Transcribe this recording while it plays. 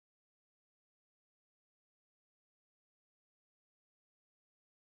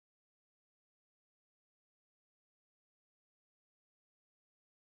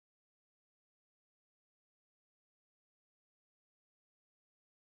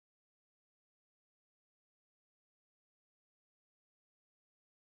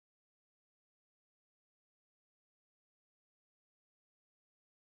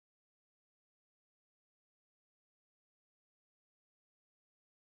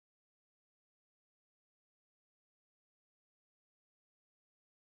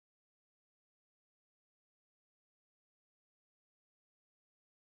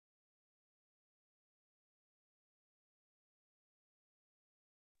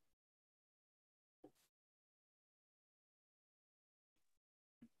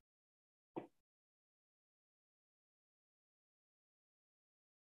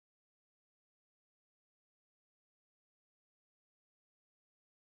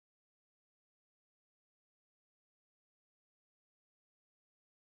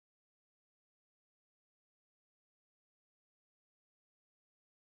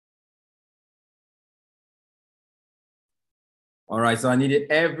All right, so I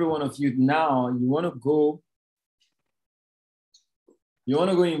needed every one of you now. You want to go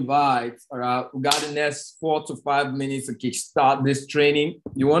invite, all right, we got the next 4 to 5 minutes to kickstart this training.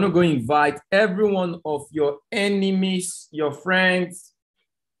 You want to go invite every one of your enemies, your friends,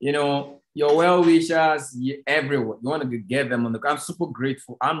 you know, your well-wishers, everyone. You want to get them on the, I'm super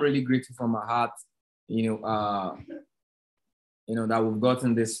grateful. I'm really grateful from my heart, you know, that we've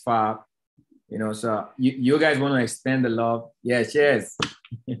gotten this far, you know, so you guys want to extend the love. Yes, yes.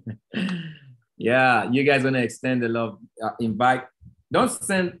 Yeah, you guys want to extend the love, invite. Don't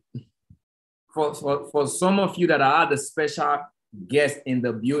send, for some of you that are the special guests in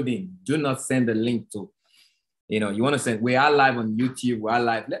the building, do not send the link to, you know, you want to send, we are live on YouTube, we are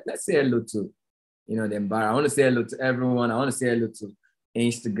live. Let's say hello to, you know, the bar. I want to say hello to everyone. I want to say hello to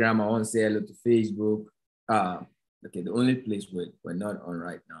Instagram. I want to say hello to Facebook. Okay, the only place we're not on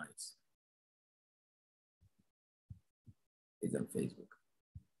right now is on Facebook.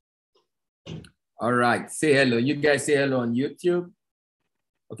 All right, say hello. You guys say hello on YouTube.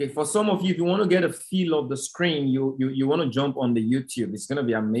 Okay, for some of you, if you want to get a feel of the screen, you want to jump on the YouTube. It's going to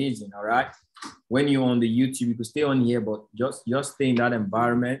be amazing, all right? When you're on the YouTube, you can stay on here, but just stay in that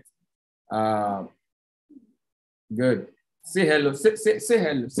environment. Good. Say hello. Say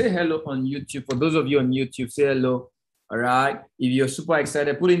hello. Say hello on YouTube. For those of you on YouTube, say hello, all right? If you're super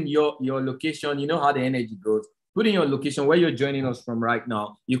excited, put in your location. You know how the energy goes. Put in your location where you're joining us from right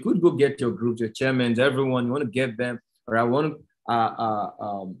now. You could go get your groups, your chairmen, everyone. You want to get them, all right?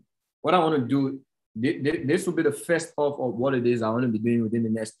 What I want to do, this will be the first half of what it is I want to be doing within the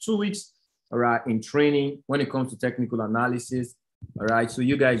next 2 weeks, all right, in training when it comes to technical analysis, all right? So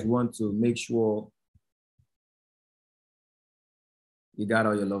you guys want to make sure you got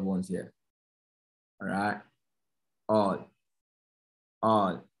all your loved ones here, all right?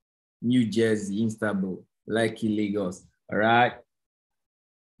 All, New Jersey, Istanbul, Lucky, Lagos, all right?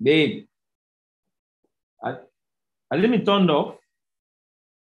 Babe, let me turn off.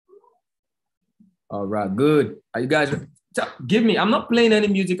 All right, good. Are you guys, give me, I'm not playing any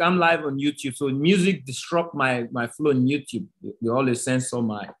music. I'm live on YouTube. So music disrupt my flow on YouTube. They always censor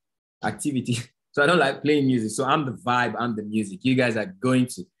my activity. So I don't like playing music. So I'm the vibe, I'm the music. You guys are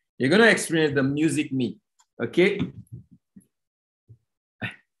you're going to experience the music me, okay?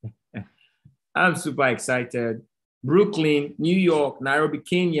 I'm super excited. Brooklyn, New York, Nairobi,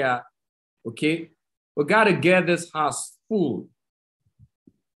 Kenya, okay? We got to get this house full,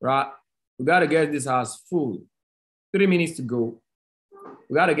 right? We got to get this house full. 3 minutes to go.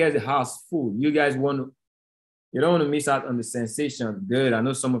 We got to get the house full. You guys you don't want to miss out on the sensation. Good. I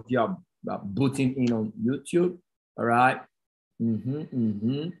know some of you are booting in on YouTube. All right.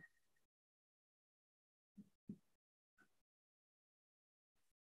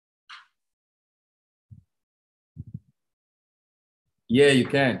 Yeah, you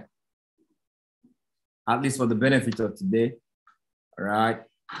can. At least for the benefit of today. All right.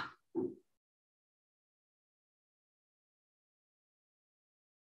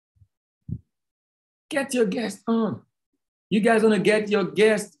 Get your guest on. You guys want to get your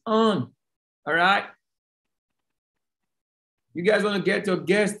guest on. All right. You guys want to get your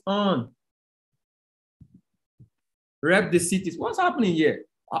guest on. Rep the cities. What's happening here?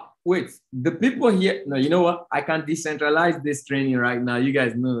 Wait, the people here. No, you know what? I can decentralize this training right now. You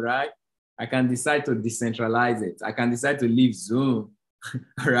guys know, right? I can decide to decentralize it. I can decide to leave Zoom.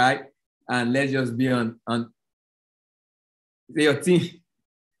 All right. And let's just be on your team.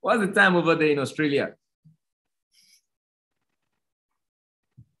 What's the time over there in Australia?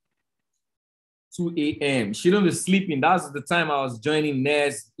 2 a.m. She don't be sleeping. That's the time I was joining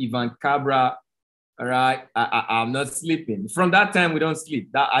Nez, Ivan Cabra. All right. I'm not sleeping. From that time, we don't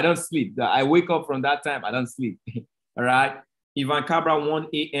sleep. I don't sleep. I wake up from that time. I don't sleep. All right. Ivan Cabra, 1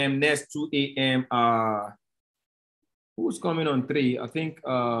 a.m. Nez, 2 a.m. Who's coming on 3? I think,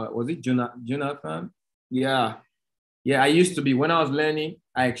 was it Jonathan? Yeah. Yeah, I used to be. When I was learning,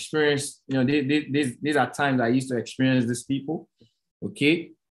 I experienced, you know, these are times I used to experience these people.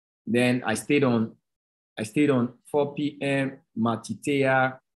 Okay. Then I stayed on 4 p.m.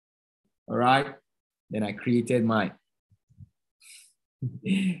 Matitea. All right. Then I created mine.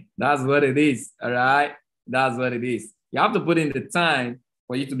 That's what it is. All right. That's what it is. You have to put in the time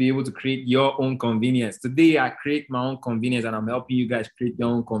for you to be able to create your own convenience. Today, I create my own convenience and I'm helping you guys create your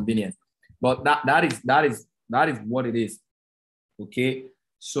own convenience. But that is what it is. Okay.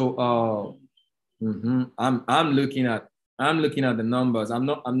 So I'm looking at the numbers. I'm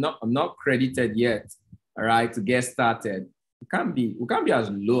not credited yet. All right, to get started. We can't be as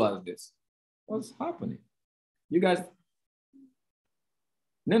low as this. What's happening? You guys,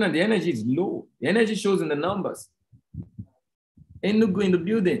 no, the energy is low. The energy shows in the numbers. Enugu in the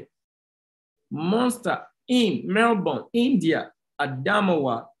building. Monster in Melbourne, India,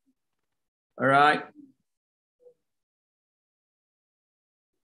 Adamawa. All right.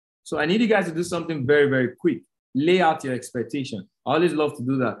 So I need you guys to do something very, very quick. Lay out your expectation. I always love to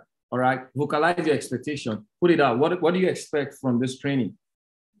do that. All right. Vocalize your expectation. Put it out. What do you expect from this training?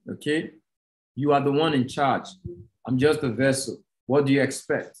 Okay. You are the one in charge. I'm just a vessel. What do you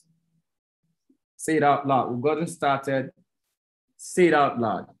expect? Say it out loud. We've gotten started. Say it out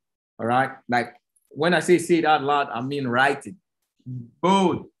loud. All right. Like when I say it out loud, I mean write it.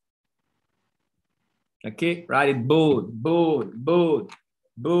 Bold. Okay. Write it bold, bold, bold,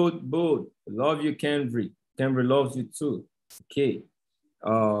 bold, bold. Love you, Kenvry. Kenvry loves you too. Okay.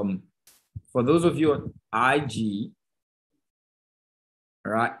 For those of you on IG,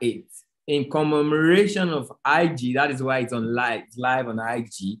 all right, 8. In commemoration of IG, that is why it's on live. It's live on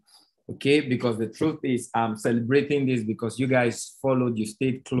IG. Okay, because the truth is, I'm celebrating this because you guys followed, you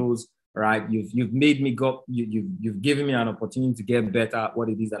stayed close, right? You've made me go, you've given me an opportunity to get better at what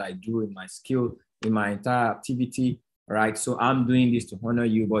it is that I do in my skill, in my entire activity, right? So I'm doing this to honor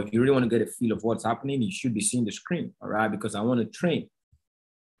you, but if you really want to get a feel of what's happening, you should be seeing the screen, all right? Because I want to train.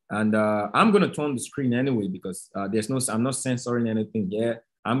 And I'm going to turn the screen anyway, because I'm not censoring anything here.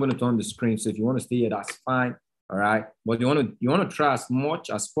 I'm going to turn the screen. So if you want to stay here, that's fine. All right. But you want to try as much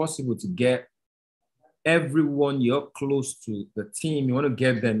as possible to get everyone you're close to the team. You want to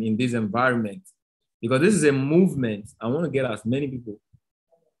get them in this environment because this is a movement. I want to get as many people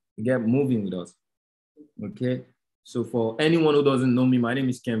to get moving with us. Okay. So for anyone who doesn't know me, my name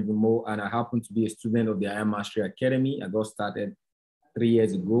is Ken Vimo, and I happen to be a student of the I Am Mastery Academy. I got started 3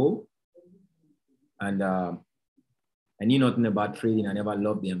 years ago. And I knew nothing about trading. I never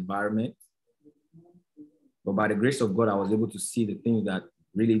loved the environment. But by the grace of God, I was able to see the things that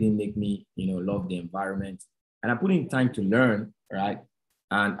really didn't make me, love the environment. And I put in time to learn, right?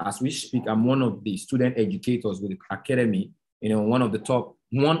 And as we speak, I'm one of the student educators with the academy, one of the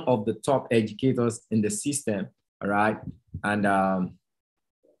top educators in the system, all right? And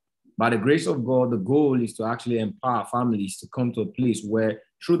by the grace of God, the goal is to actually empower families to come to a place where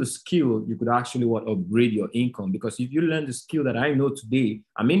through the skill, you could actually upgrade your income. Because if you learn the skill that I know today,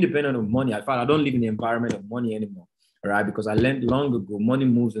 I'm independent of money. I don't live in the environment of money anymore, all right? Because I learned long ago, money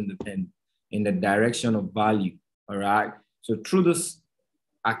moves in the direction of value, all right? So through this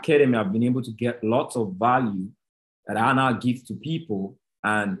academy, I've been able to get lots of value that I now give to people.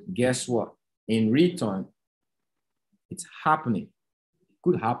 And guess what? In return, it's happening. It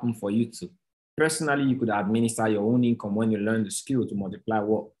could happen for you too. Personally, you could administer your own income when you learn the skill to multiply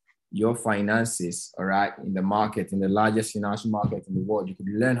your finances, all right, in the market, in the largest financial market in the world. You could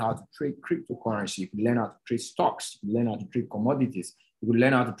learn how to trade cryptocurrency. You could learn how to trade stocks. You could learn how to trade commodities. You could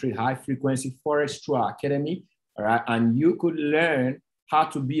learn how to trade high-frequency forex through our academy, all right, and you could learn how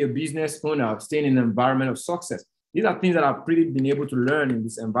to be a business owner, staying in an environment of success. These are things that I've pretty been able to learn in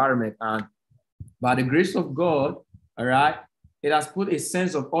this environment, and by the grace of God, all right, it has put a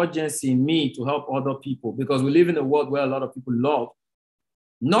sense of urgency in me to help other people, because we live in a world where a lot of people love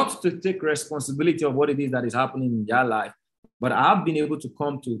not to take responsibility of what it is that is happening in their life. But I've been able to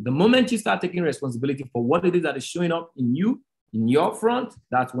come to the moment you start taking responsibility for what it is that is showing up in you, in your front,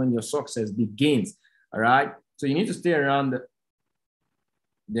 that's when your success begins. All right. So you need to stay around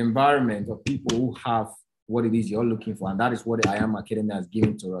the environment of people who have what it is you're looking for. And that is what the I Am Academy has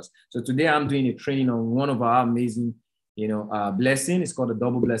given to us. So today I'm doing a training on one of our amazing blessing. It's called the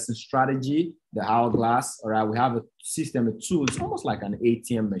double blessing strategy, the hourglass. All right, we have a system, a tool. It's almost like an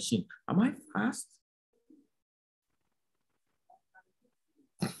ATM machine. Am I fast?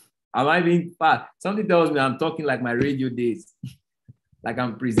 Am I being fast? Something tells me I'm talking like my radio days, like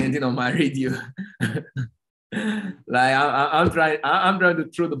I'm presenting on my radio. Like I'm trying to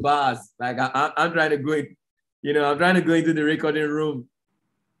throw the bars. Like I'm trying to go I'm trying to go into the recording room.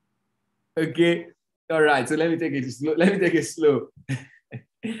 Okay. All right, so let me take it slow.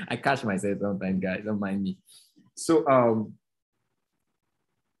 I catch myself sometimes, guys. Don't mind me. So how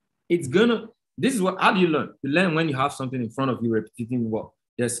do you learn? You learn when you have something in front of you repeating what?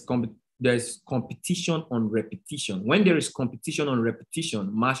 There's competition on repetition. When there is competition on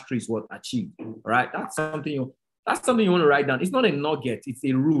repetition, mastery is what achieved. All right, that's something you want to write down. It's not a nugget, it's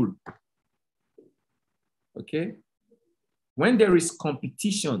a rule. Okay. When there is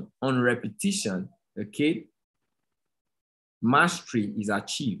competition on repetition, okay, mastery is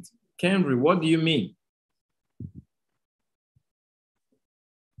achieved. Kenry, what do you mean?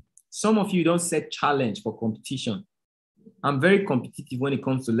 Some of you don't set challenge for competition. I'm very competitive when it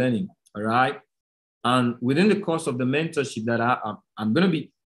comes to learning, all right? And within the course of the mentorship that I'm going to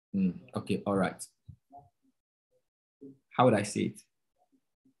be, okay, all right. how would I say it?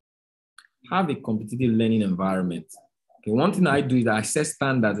 Have a competitive learning environment. Okay, one thing I do is I set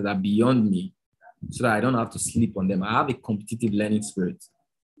standards that are beyond me so that I don't have to sleep on them. I have a competitive learning spirit.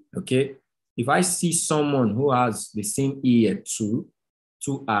 Okay, if I see someone who has the same ear, two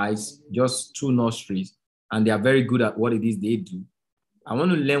eyes, just two nostrils, and they are very good at what it is they do, I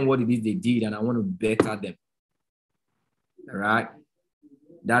want to learn what it is they did and I want to better them. All right.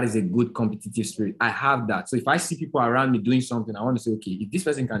 That is a good competitive spirit. I have that. So if I see people around me doing something, I want to say, okay, if this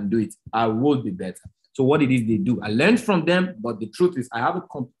person can do it, I will be better. So what it is they do, I learned from them, but the truth is I have a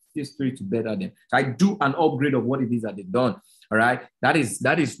competitive spirit to better them. So I do an upgrade of what it is that they've done. All right. That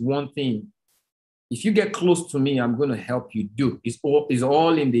is one thing. If you get close to me, I'm going to help you do. It's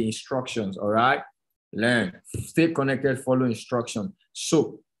all in the instructions. All right. Learn, stay connected, follow instruction.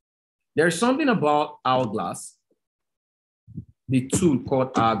 So there's something about Hourglass, the tool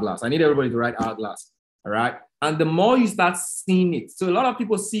called Hourglass. I need everybody to write Hourglass. All right. And the more you start seeing it, so a lot of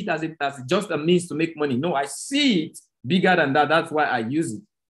people see it as just a means to make money. No, I see it bigger than that. That's why I use it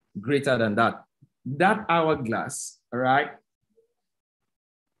greater than that. That Hourglass, all right,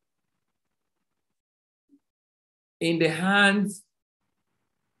 in the hands,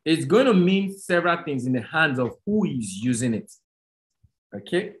 it's going to mean several things in the hands of who is using it.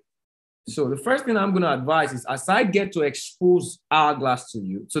 Okay. So the first thing I'm going to advise is as I get to expose Hourglass to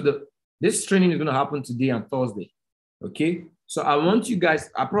you. So this training is going to happen today and Thursday. Okay. So I want you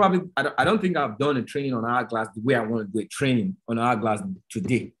guys, I don't think I've done a training on Hourglass the way I want to do a training on Hourglass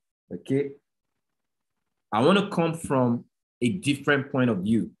today. Okay. I want to come from a different point of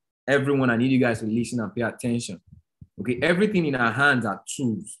view. Everyone, I need you guys to listen and pay attention. Okay. Everything in our hands are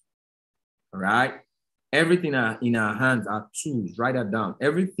tools. All right. Everything in our hands are tools. Write that down.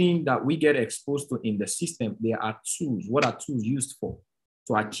 Everything that we get exposed to in the system, they are tools. What are tools used for?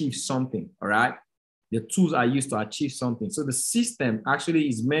 To achieve something. All right. The tools are used to achieve something. So the system actually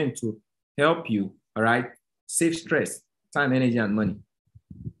is meant to help you. All right. Save stress, time, energy, and money.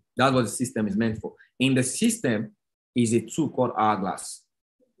 That's what the system is meant for. In the system is a tool called Hourglass.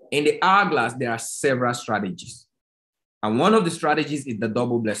 In the Hourglass, there are several strategies. And one of the strategies is the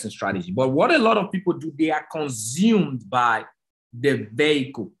double blessing strategy. But what a lot of people do, they are consumed by the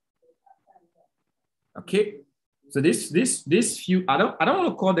vehicle. Okay. So this few, I don't want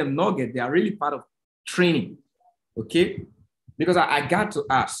to call them nuggets. They are really part of training. Okay. Because I got to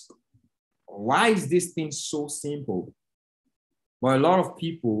ask, why is this thing so simple? But a lot of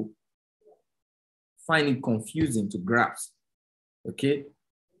people find it confusing to grasp. Okay.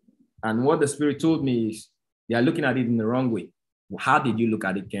 And what the Spirit told me is, they are looking at it in the wrong way. How did you look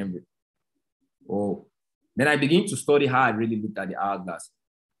at it, Cambridge? Oh, then I begin to study how I really looked at the Hourglass.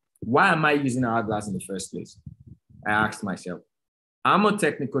 Why am I using Hourglass in the first place? I asked myself. I'm a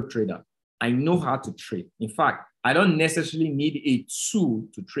technical trader. I know how to trade. In fact, I don't necessarily need a tool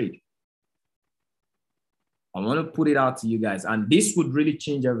to trade. I want to put it out to you guys, and this would really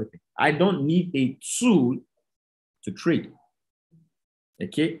change everything. I don't need a tool to trade.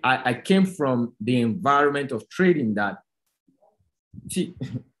 Okay, I came from the environment of trading that, see,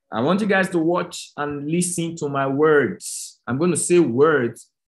 I want you guys to watch and listen to my words. I'm going to say words,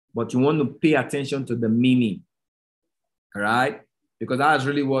 but you want to pay attention to the meaning. All right? Because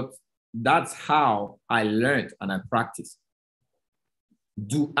that's how I learned and I practiced.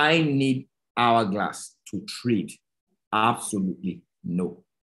 Do I need Hourglass to trade? Absolutely no.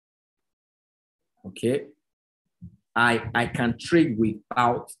 Okay? I can trade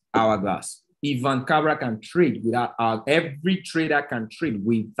without Hourglass. Ivan Cabra can trade without Hourglass. Every trader can trade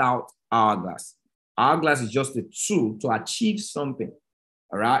without Hourglass. Hourglass is just a tool to achieve something.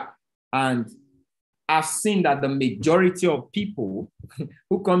 All right. And I've seen that the majority of people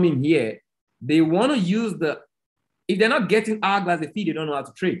who come in here, they want to use if they're not getting Hourglass, they feel they don't know how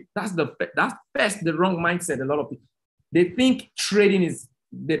to trade. That's the wrong mindset. A lot of people, they think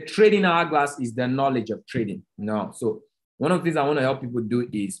the trading Hourglass is the knowledge of trading. No. So one of the things I want to help people do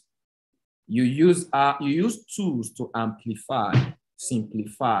is you use tools to amplify,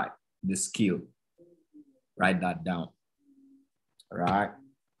 simplify the skill. Write that down. All right.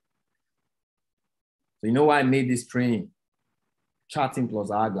 So you know why I made this training? Charting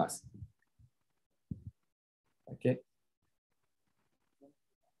plus Hourglass. Okay.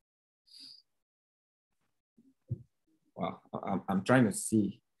 Wow, I'm trying to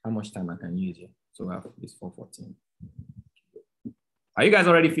see how much time I can use here. So we have this 4:14. Are you guys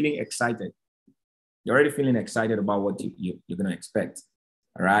already feeling excited? You're already feeling excited about what you're going to expect.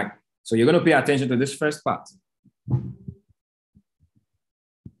 All right. So you're going to pay attention to this first part.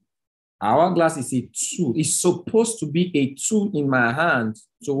 Hourglass is a tool. It's supposed to be a tool in my hand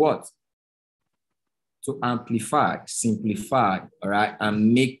to what? to amplify, simplify, all right,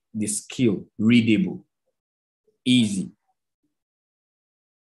 and make the skill readable, easy.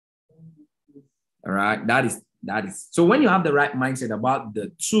 All right, that is. So when you have the right mindset about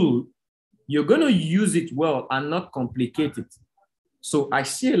the tool, you're going to use it well and not complicate it. So I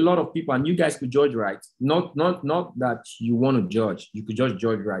see a lot of people, and you guys could judge right. Not that you want to judge. You could just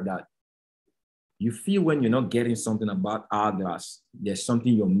judge right that you feel when you're not getting something about Hourglass, there's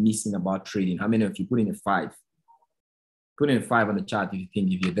something you're missing about trading. How many of you put in a 5? Put in a 5 on the chart if you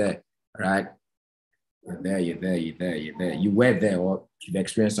think if you're there, all right? You're there. You were there, or you've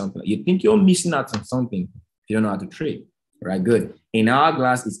experienced something. You think you're missing out on something if you don't know how to trade, all right? Good. In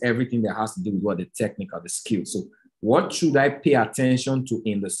Hourglass, it's everything that has to do with what the technical, the skill. So what should I pay attention to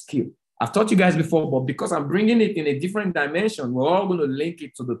in the skill? I've taught you guys before, but because I'm bringing it in a different dimension, we're all going to link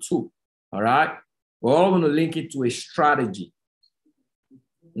it to the tool, all right? We're all going to link it to a strategy.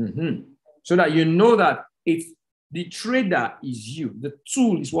 So that you know that it's the trader is you. The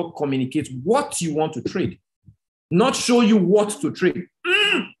tool is what communicates what you want to trade, not show you what to trade.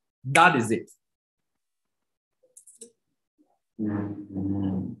 That is it.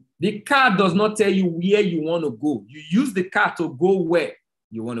 The car does not tell you where you want to go. You use the car to go where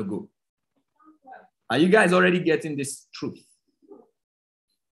you want to go. Are you guys already getting this truth?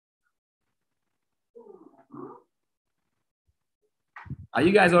 Are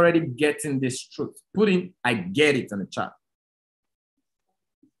you guys already getting this truth? Put in, I get it on the chat.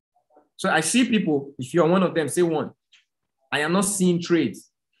 So I see people, if you're one of them, say one. I am not seeing trades.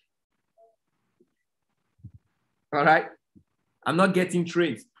 All right? I'm not getting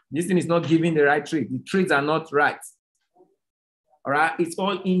trades. This thing is not giving the right trade. The trades are not right. All right? It's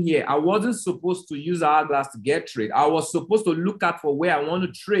all in here. I wasn't supposed to use Hourglass to get trade. I was supposed to look at for where I want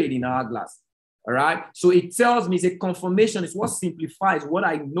to trade in Hourglass. All right. So it tells me, it's a confirmation. It's what simplifies what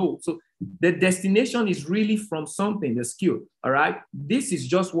I know. So the destination is really from something, the skill. All right. This is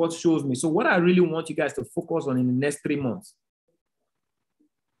just what shows me. So what I really want you guys to focus on in the next 3 months.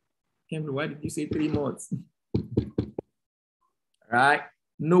 Cameron, why did you say 3 months? All right.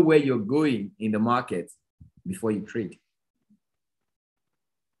 Know where you're going in the market before you trade.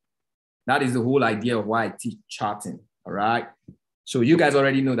 That is the whole idea of why I teach charting. All right. So you guys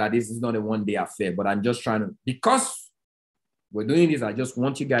already know that this is not a one-day affair, but I'm just trying to, because we're doing this, I just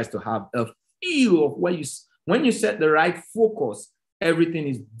want you guys to have a feel of where when you set the right focus, everything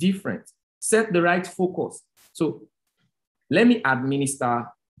is different. Set the right focus. So let me administer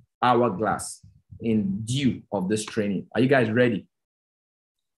Hourglass in due of this training. Are you guys ready?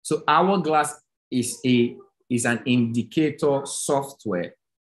 So Hourglass is an indicator software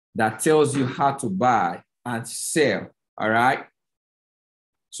that tells you how to buy and sell. All right.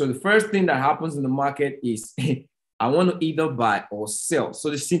 So the first thing that happens in the market is I want to either buy or sell. So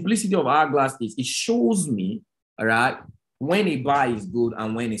the simplicity of Hourglass is it shows me, all right, when a buy is good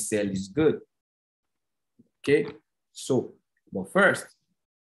and when a sell is good. Okay. So, but first,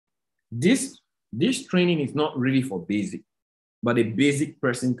 this training is not really for basic, but a basic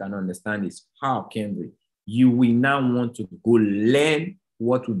person can understand is how can we? You will now want to go learn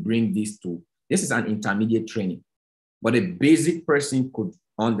what will bring this to. This is an intermediate training, but a basic person could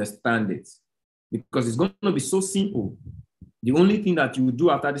understand it because it's going to be so simple. The only thing that you will do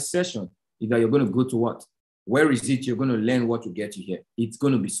after this session is that you're going to go to what? Where is it? You're going to learn what will get you here. It's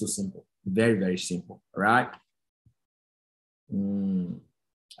going to be so simple. Very, very simple. All right.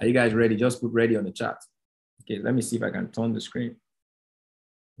 Are you guys ready? Just put ready on the chat. Okay, let me see if I can turn the screen.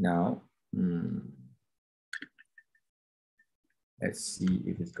 Now, let's see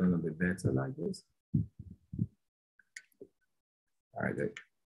if it's going to be better like this. All right, good.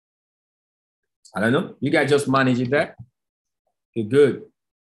 I don't know. You guys just manage it there. Okay, good.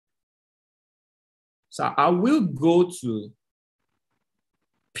 So I will go to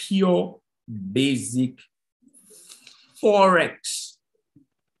pure basic Forex.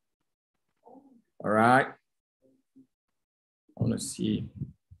 All right. I want to see.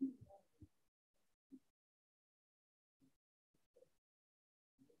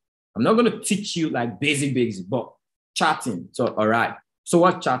 I'm not going to teach you like basic, but charting. So, all right. So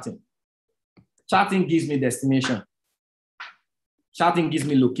what's charting? Charting gives me destination. Charting gives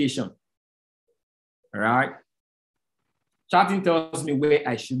me location. All right. Charting tells me where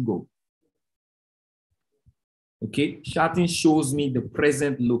I should go. Okay. Charting shows me the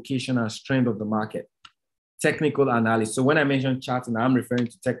present location and strength of the market. Technical analysis. So when I mention charting, I'm referring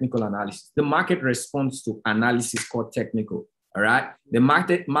to technical analysis. The market responds to analysis called technical. All right. The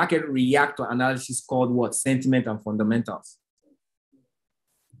market reacts to analysis called what? Sentiment and fundamentals.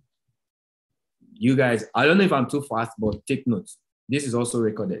 You guys, I don't know if I'm too fast, but take notes. This is also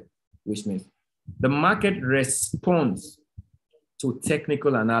recorded, which means The market responds to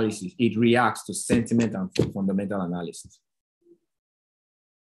technical analysis. It reacts to sentiment and fundamental analysis.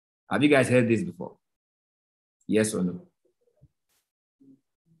 Have you guys heard this before? Yes or no?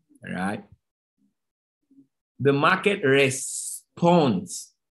 All right. The market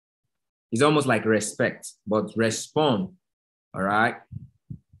responds. It's almost like respect, but respond. All right.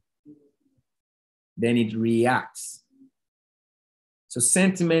 Then it reacts. So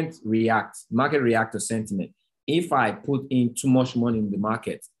sentiment reacts, market reacts to sentiment. If I put in too much money in the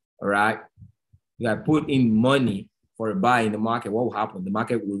market, all right, if I put in money for a buy in the market, what will happen? The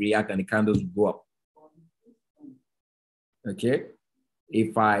market will react and the candles will go up. Okay.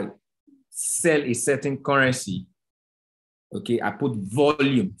 If I sell a certain currency, okay, I put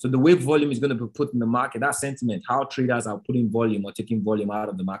volume. So the way volume is going to be put in the market, that sentiment, how traders are putting volume or taking volume out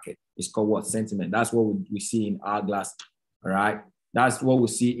of the market is called what? Sentiment. That's what we see in Hourglass, all right? That's what we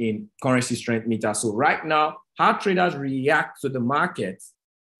see in currency strength meter. So right now, how traders react to the market,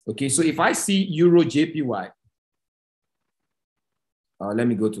 okay? So if I see Euro JPY, let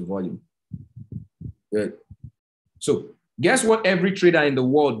me go to volume. Good. So guess what every trader in the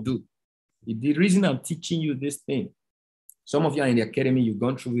world do? The reason I'm teaching you this thing, some of you are in the academy, you've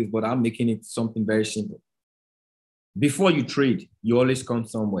gone through this, but I'm making it something very simple. Before you trade, you always come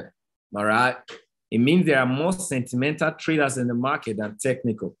somewhere, all right? It means there are more sentimental traders in the market than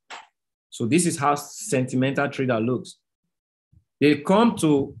technical. So this is how sentimental trader looks. They come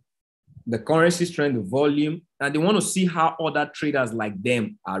to the currency strength, the volume, and they want to see how other traders like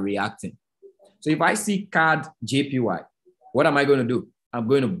them are reacting. So if I see CAD JPY, what am I going to do? I'm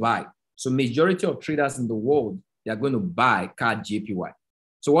going to buy. So majority of traders in the world, they are going to buy CAD JPY.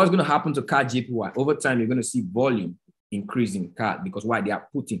 So what's going to happen to CAD JPY? Over time, you're going to see volume increasing CAD because why? They are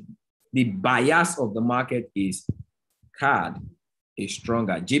putting. The bias of the market is CAD is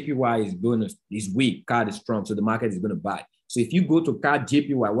stronger. JPY is weak. CAD is strong. So the market is going to buy. So if you go to CAD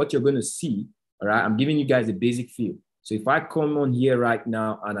JPY, what you're going to see, all right, I'm giving you guys a basic feel. So if I come on here right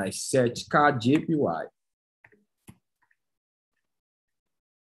now and I search CAD JPY,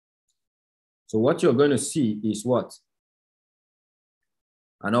 so what you're going to see is what?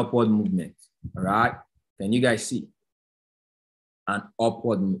 An upward movement, all right? Can you guys see? An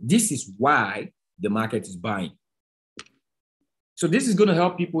upward movement. This is why the market is buying. So this is going to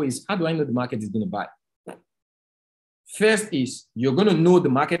help people is, how do I know the market is going to buy? First is, you're going to know the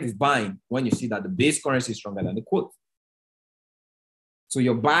market is buying when you see that the base currency is stronger than the quote. So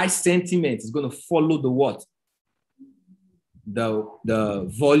your buy sentiment is going to follow the what?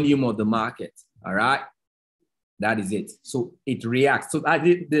 The volume of the market, all right? That is it. So it reacts. So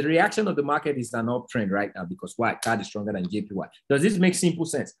the reaction of the market is an uptrend right now because why? CAD is stronger than JPY. Does this make simple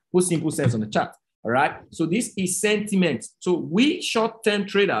sense? Put simple sense on the chart, all right? So this is sentiment. So we short-term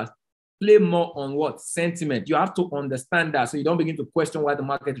traders play more on what? Sentiment. You have to understand that so you don't begin to question why the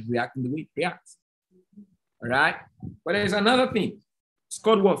market is reacting the way it reacts, all right? But there's another thing. It's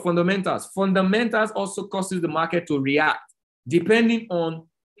called what? Fundamentals. Fundamentals also causes the market to react depending on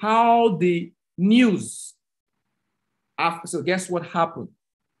how the news. So guess what happened?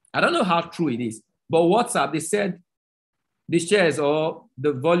 I don't know how true it is, but WhatsApp, they said the shares or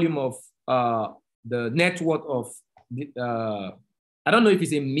the volume of the net worth of, I don't know if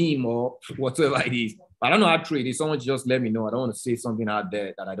it's a meme or whatever it is, but I don't know how true it is. Someone just let me know. I don't want to say something out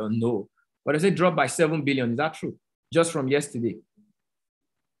there that I don't know. But I said dropped by 7 billion. Is that true? Just from yesterday.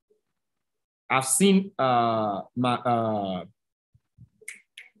 I've seen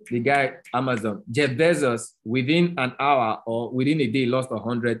the guy, Amazon, Jeff Bezos, within an hour or within a day lost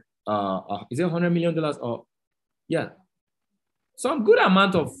 $100, is it $100 million or, yeah, some good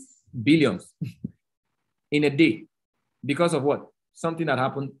amount of billions in a day because of what? Something that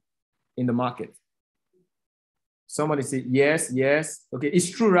happened in the market. Somebody say, yes, yes. Okay, it's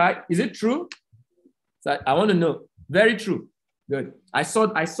true, right? Is it true? So I want to know. Very true. Good. I saw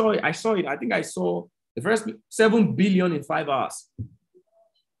it. I think I saw the first 7 billion in 5 hours.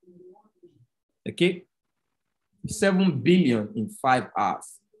 Okay, 7 billion in 5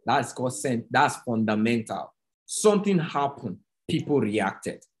 hours. That's called that's fundamental. Something happened. People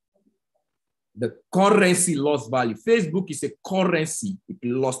reacted. The currency lost value. Facebook is a currency. It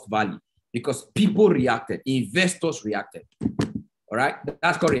lost value because people reacted. Investors reacted. All right,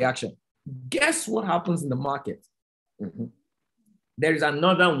 that's called reaction. Guess what happens in the market? Mm-hmm. There is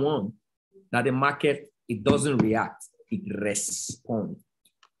another one that the market, it doesn't react. It responds.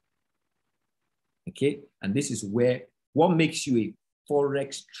 Okay, and this is where what makes you a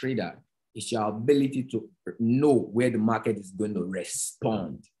forex trader is your ability to know where the market is going to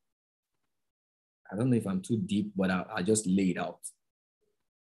respond. I don't know if I'm too deep, but I'll just lay it out.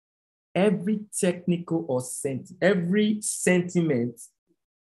 every technical or every sentiment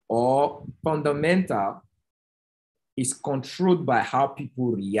or fundamental is controlled by how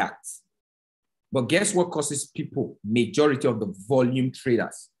people react. But guess what causes people, majority of the volume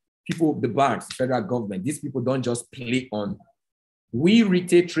traders, people, the banks, federal government, these people don't just play on. We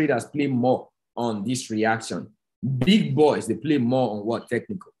retail traders play more on this reaction. Big boys, they play more on what?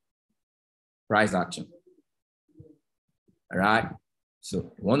 Technical. Price action. All right.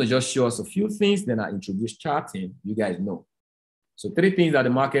 So I want to just show us a few things, then I introduce charting. You guys know. So 3 things that the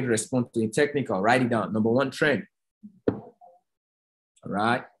market responds to in technical, write it down. Number 1, trend. All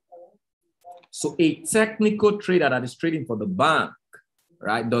right. So a technical trader that is trading for the bank,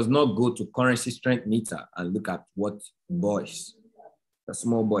 right, does not go to currency strength meter and look at what boys, the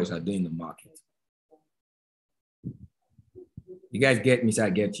small boys, are doing in the market. You guys get me, so I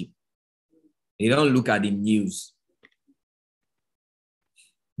get you. They don't look at the news.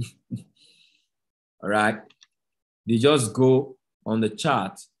 All right. They just go on the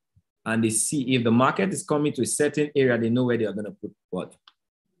chart and they see if the market is coming to a certain area, they know where they are going to put what.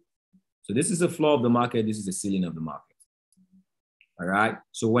 So this is the floor of the market. This is the ceiling of the market. All right.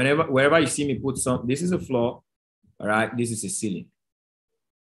 So wherever you see me put some, this is a floor. All right. This is a ceiling.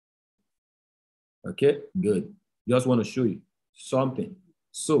 Okay, good. Just want to show you something.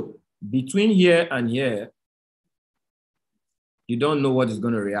 So between here and here, you don't know what is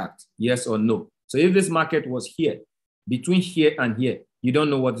going to react, yes or no. So if this market was here, between here and here, you don't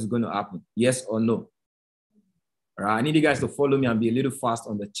know what is going to happen, yes or no. All right, I need you guys to follow me and be a little fast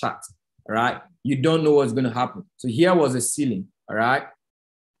on the chart. All right, you don't know what's going to happen. So here was a ceiling. All right.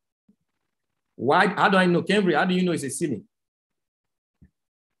 Why? How do I know, Cambry? How do you know it's a ceiling?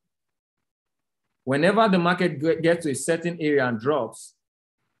 Whenever the market gets to a certain area and drops,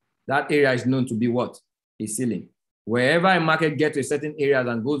 that area is known to be what? A ceiling. Wherever a market gets to a certain area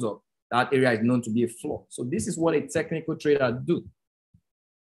and goes up, that area is known to be a floor. So this is what a technical trader do.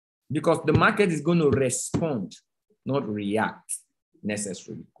 Because the market is going to respond, not react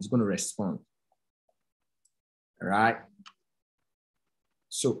necessarily. It's going to respond. All right.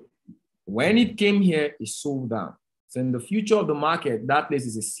 So when it came here, it sold down. So in the future of the market, that place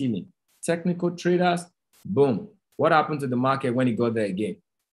is a ceiling. Technical traders, boom. What happened to the market when it got there again?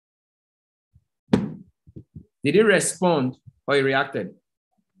 Did it respond or it reacted?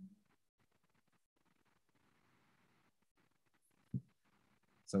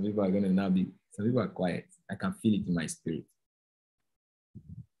 Some people are going to now be, some people are quiet. I can feel it in my spirit.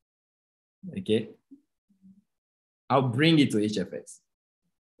 Okay. I'll bring it to HFX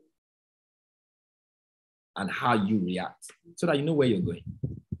and how you react so that you know where you're going.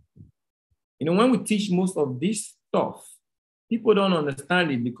 You know, when we teach most of this stuff, people don't understand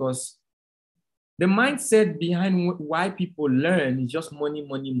it because the mindset behind why people learn is just money,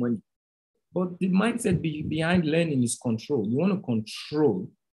 money, money. But the mindset behind learning is control. You want to control,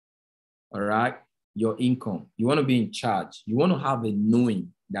 all right, your income. You want to be in charge. You want to have a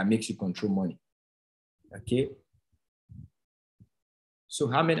knowing that makes you control money. Okay. So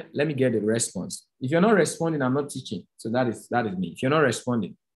how many? Let me get the response. If you're not responding, I'm not teaching. So that is me. If you're not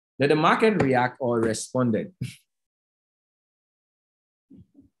responding, did the market react or responded?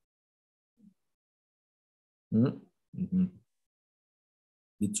 Mm-hmm.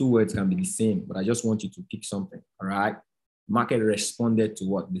 The 2 words can be the same, but I just want you to pick something. All right. Market responded to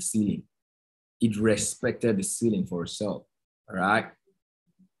what? The ceiling. It respected the ceiling for itself. All right.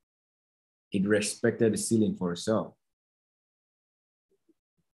 It respected the ceiling for itself.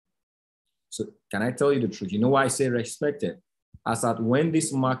 So can I tell you the truth? You know why I say respected? As at when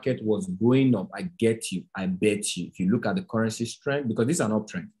this market was going up, I get you. I bet you. If you look at the currency strength, because this is an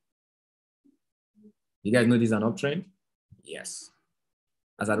uptrend. You guys know this is an uptrend? Yes.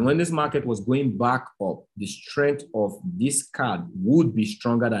 As at when this market was going back up, the strength of this card would be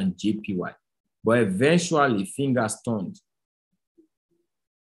stronger than JPY. But eventually, fingers turned.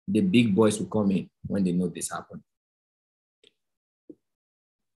 The big boys will come in when they know this happened.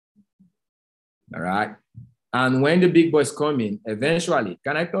 All right. And when the big boys come in, eventually,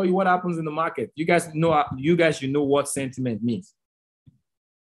 can I tell you what happens in the market? You guys should know what sentiment means.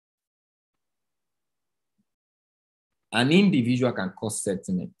 An individual can cause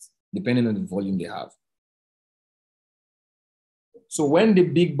sentiment depending on the volume they have. So when the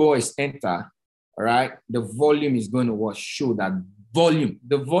big boys enter, all right, the volume is going to show that volume.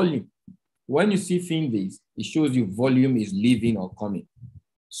 The volume. When you see fingers, it shows you volume is leaving or coming.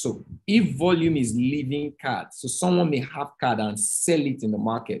 So if volume is leaving cards, so someone may have card and sell it in the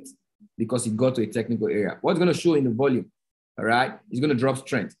market because it got to a technical area. What's going to show in the volume? All right, it's going to drop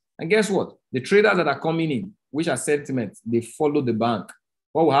strength. And guess what? The traders that are coming in, which are sentiments, they follow the bank.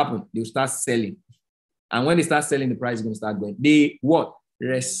 what will happen? They'll start selling. And when they start selling, the price is going to start going. They what?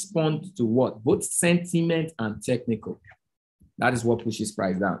 Respond to what? Both sentiment and technical. That is what pushes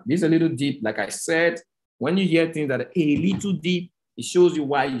price down. This is a little deep. Like I said, when you hear things that are a little deep, it shows you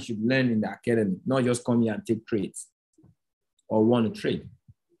why you should learn in the academy, not just come here and take trades or want to trade.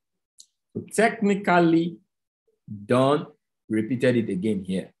 So technically done, repeated it again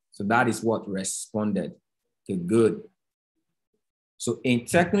here. So that is what responded to good. So in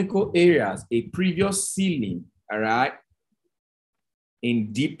technical areas, a previous ceiling, all right,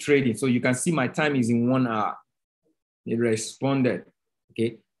 in deep trading. So you can see my time is in 1 hour. It responded,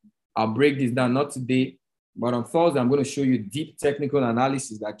 okay? I'll break this down, not today, but on Thursday, I'm going to show you deep technical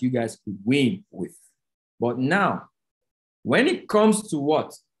analysis that you guys could win with. But now, when it comes to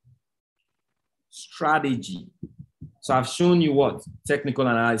what? Strategy. So I've shown you what? Technical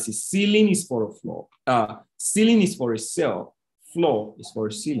analysis. Ceiling is for a floor. Ceiling is for a sell. Floor is for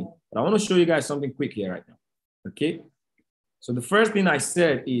a ceiling. But I want to show you guys something quick here right now. Okay? So the first thing I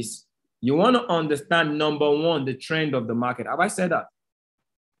said is you want to understand, number one, the trend of the market. Have I said that?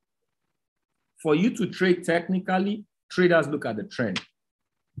 For you to trade technically, traders look at the trend.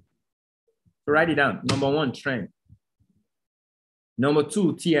 So write it down. Number one, trend. Number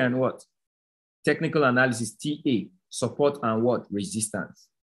two, T and what? Technical analysis, TA, support and what? Resistance.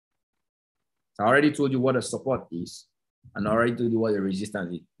 So I already told you what a support is, and I already told you what a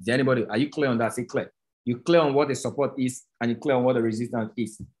resistance is. Is anybody, are you clear on that? Say clear. You clear on what a support is, and you clear on what a resistance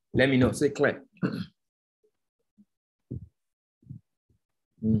is. Let me know. Say clear.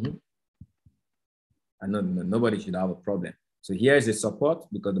 I know nobody should have a problem. So here's a support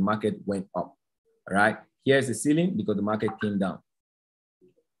because the market went up. All right. Here's the ceiling because the market came down.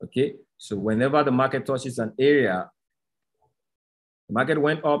 Okay. So whenever the market touches an area, the market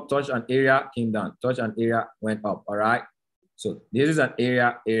went up, touched an area, came down, touched an area, went up. All right. So this is an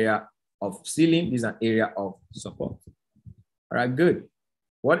area of ceiling. This is an area of support. All right. Good.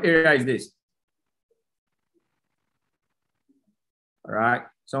 What area is this? All right.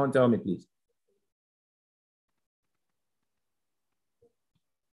 Someone tell me, please.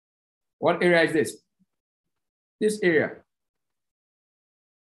 What area is this? This area.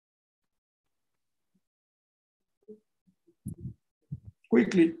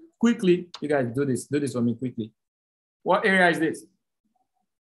 Quickly, you guys do this for me quickly. What area is this?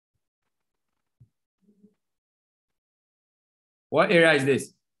 What area is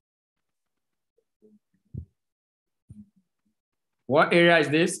this? What area is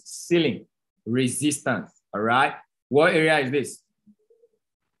this? Ceiling, resistance, all right? What area is this?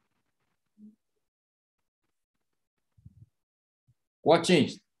 What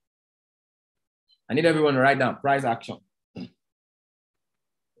changed? I need everyone to write down price action.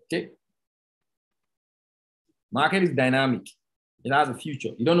 Okay. Market is dynamic. It has a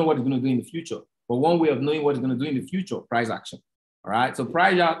future. You don't know what it's going to do in the future, but one way of knowing what it's going to do in the future, price action. All right. So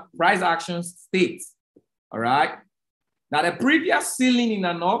price action states, all right, that a previous ceiling in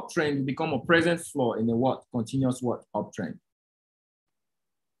an uptrend will become a present floor in a what? Continuous what? Uptrend.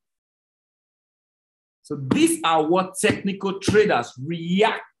 So these are what technical traders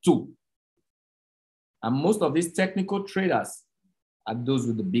react to. And most of these technical traders are those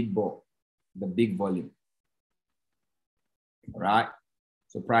with the big ball, the big volume. All right.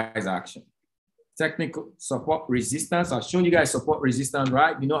 So price action. Technical support resistance. I've shown you guys support resistance,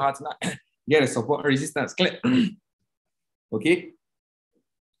 right? You know how to get a support resistance. Clear. Okay.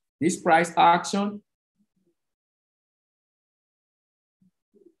 This price action.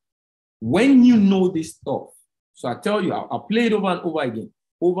 When you know this stuff, so I tell you, I'll play it over and over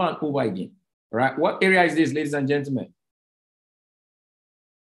again. All right. What area is this, ladies and gentlemen?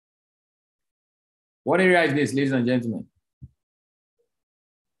 What area is this, ladies and gentlemen?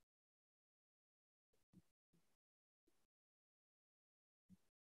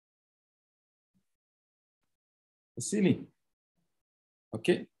 The ceiling.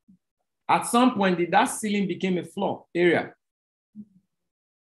 Okay. At some point, that ceiling became a floor area.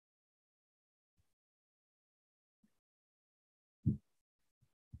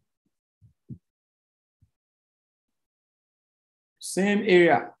 Same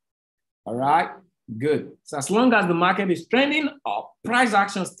area. All right. Good. So as long as the market is trending up, price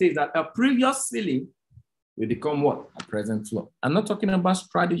action states that a previous ceiling will become what? A present floor. I'm not talking about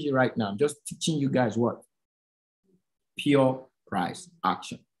strategy right now. I'm just teaching you guys what? Pure price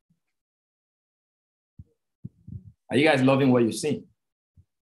action. Are you guys loving what you're seeing?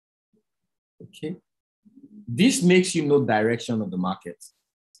 Okay. This makes you know direction of the market.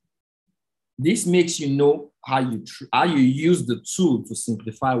 This makes you know how you use the tool to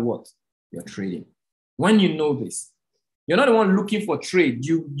simplify what you're trading. When you know this, You're not the one looking for trade.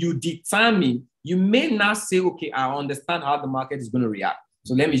 You determine. You may not say, okay, I understand how the market is going to react.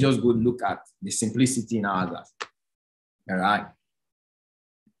 So let me just go look at the simplicity in Hourglass. All right.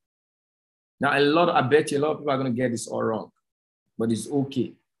 Now, I bet you a lot of people are going to get this all wrong, but it's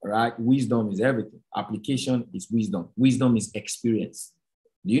okay. All right. Wisdom is everything. Application is wisdom. Wisdom is experience.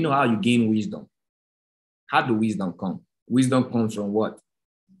 Do you know how you gain wisdom? How do wisdom come? Wisdom comes from what?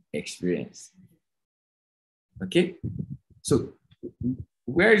 Experience. Okay. So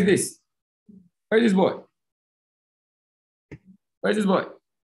where is this? Where's this boy? Where's this boy?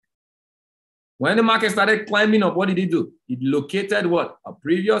 When the market started climbing up, what did he do? It located what? A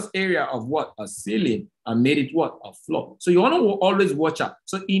previous area of what? A ceiling, and made it what? A floor. So you want to always watch out.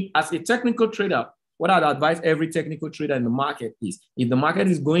 So as a technical trader, what I'd advise every technical trader in the market is, if the market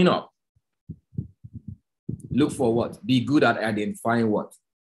is going up, look for what? Be good at identifying what?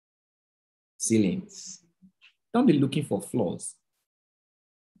 Ceilings. Don't be looking for floors.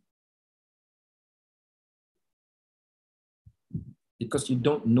 Because you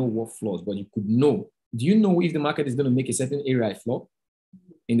don't know what floors, but you could know. Do you know if the market is going to make a certain area a floor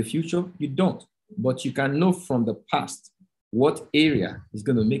in the future? You don't. But you can know from the past what area is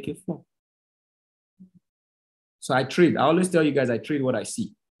going to make a floor. So I trade. I always tell you guys I trade what I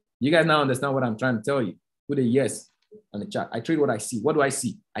see. You guys now understand what I'm trying to tell you. Put a yes on the chat. I trade what I see. What do I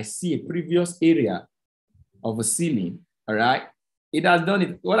see? I see a previous area of a ceiling. All right. It has done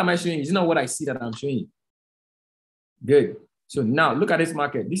it. What am I showing you? It's not what I see that I'm showing you. Good. So now look at this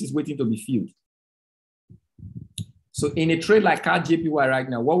market. This is waiting to be filled. So in a trade like JPY right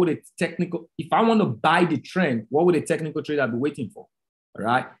now, what would a technical, if I want to buy the trend, what would a technical trader be waiting for? All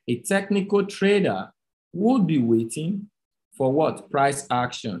right. A technical trader would be waiting for what? Price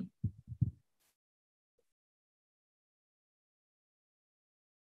action.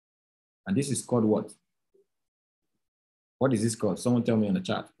 And this is called what? What is this called? Someone tell me in the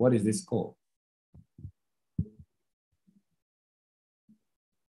chat. What is this called?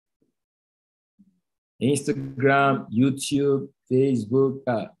 Instagram, YouTube, Facebook.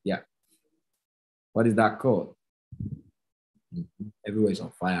 Yeah. What is that called? Everywhere is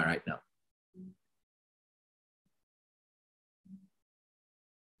on fire right now.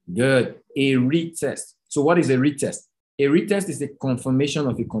 Good. A retest. So what is a retest? A retest is a confirmation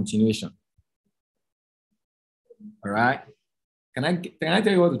of a continuation. All right. Can I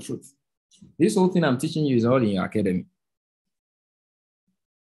tell you all the truth? This whole thing I'm teaching you is all in your academy.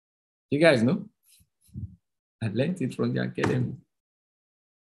 You guys know? I learned it from the academy.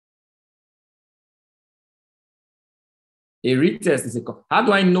 A retest is how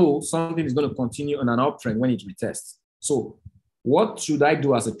do I know something is going to continue on an uptrend when it retests? So what should I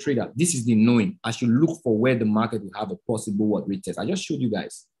do as a trader? This is the knowing. I should look for where the market will have a possible what retest. I just showed you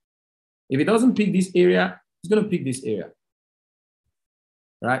guys. If it doesn't pick this area, it's going to pick this area.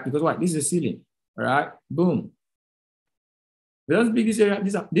 All right? Because what? This is a ceiling. All right? Boom. If it doesn't pick this area,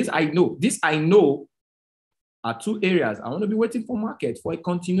 this I know. This I know are two areas. I want to be waiting for market for a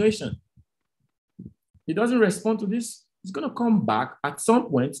continuation. It doesn't respond to this. It's going to come back at some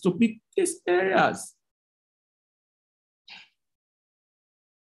point to pick these areas.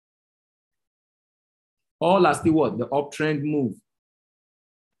 All are still what? The uptrend move.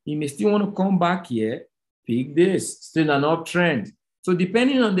 You may still want to come back here, pick this, still an uptrend. So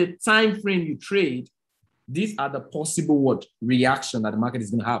depending on the time frame you trade, these are the possible what reaction that the market is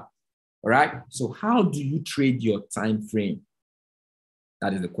going to have. All right. So how do you trade your time frame?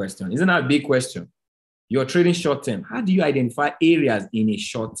 That is the question. Isn't that a big question? You're trading short term. How do you identify areas in a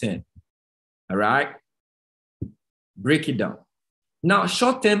short term? All right. Break it down. Now,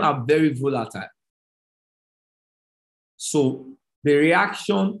 short term are very volatile. So the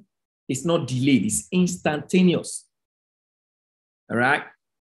reaction is not delayed. It's instantaneous. All right.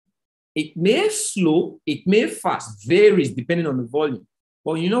 It may slow, it may fast, varies depending on the volume.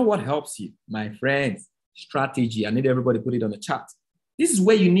 But you know what helps you, my friends? Strategy. I need everybody to put it on the chat. This is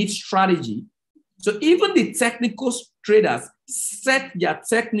where you need strategy. So even the technical traders set their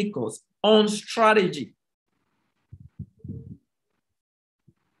technicals on strategy.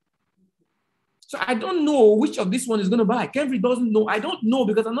 So I don't know which of this one is going to buy. Kenry doesn't know. I don't know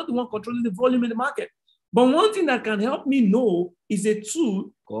because I'm not the one controlling the volume in the market. But one thing that can help me know is a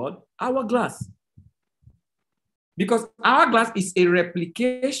tool called Hourglass. Because Hourglass is a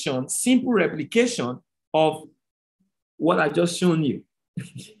replication, simple replication of what I just shown you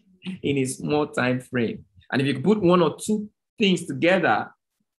in a small time frame. And if you put one or two things together,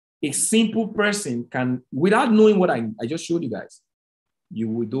 a simple person can, without knowing what I just showed you guys, you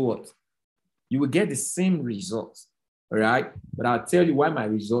will do what? You will get the same results, all right? But I'll tell you why my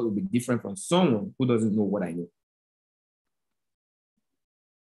result will be different from someone who doesn't know what I know.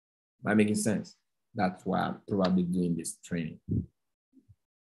 Am I making sense? That's why I'm probably doing this training.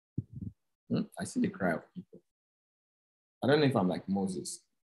 I see the cry of people. I don't know if I'm like Moses,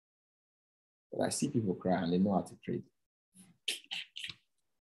 but I see people cry and they know how to trade.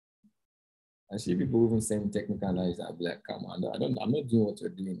 I see people even saying technical analysis. I'll be like, come on, I'm not doing what you're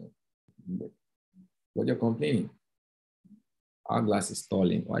doing. But you're complaining. Hourglass is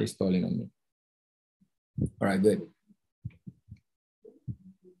stalling. Why are you stalling on me? All right, good.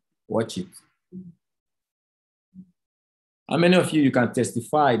 Watch it. How many of you can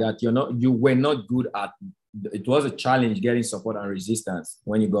testify that you were not good at, it was a challenge getting support and resistance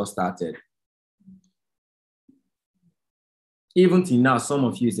when you got started? Even till now, some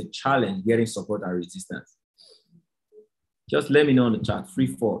of you, it's a challenge getting support and resistance. Just let me know on the chat. Free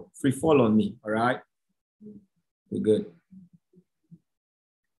fall on me. All right. We're good.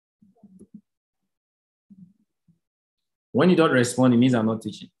 When you don't respond, it means I'm not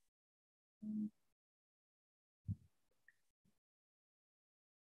teaching.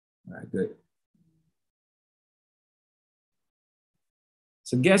 All right, good.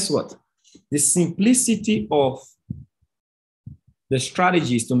 So guess what? The simplicity of the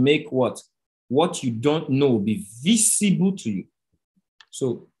strategy is to make what you don't know be visible to you.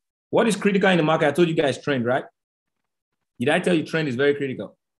 So what is critical in the market? I told you guys trend, right? Did I tell you trend is very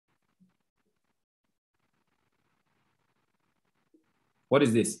critical? What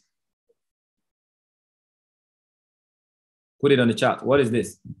is this? Put it on the chat. What is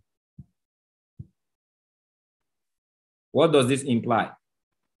this? What does this imply?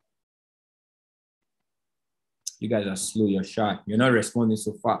 You guys are slow, you're shy. You're not responding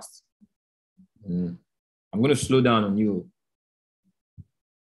so fast. I'm going to slow down on you.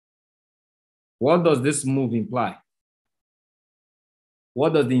 What does this move imply?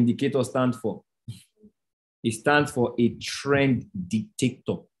 What does the indicator stand for? It stands for a trend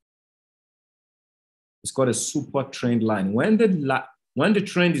dictator. It's called a super trend line. When the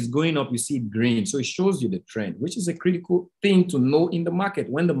trend is going up, you see it green. So it shows you the trend, which is a critical thing to know in the market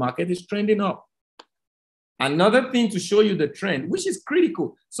when the market is trending up. Another thing to show you the trend, which is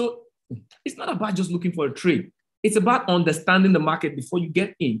critical. So it's not about just looking for a trade. It's about understanding the market before you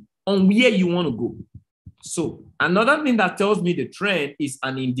get in on where you want to go. So another thing that tells me the trend is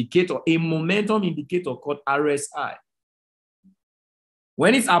an indicator, a momentum indicator called RSI.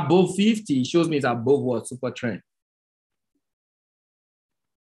 When it's above 50, it shows me it's above what? Super trend.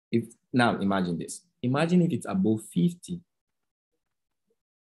 Now imagine this. Imagine if it's above 50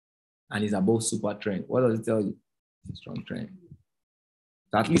 and it's above super trend. What does it tell you? It's a strong trend.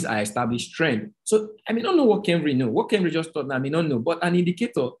 So at least I established trend. So I may not know what Cambridge knows. What Cambridge just thought, I may not know. But an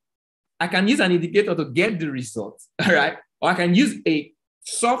indicator, I can use an indicator to get the result, all right? Or I can use a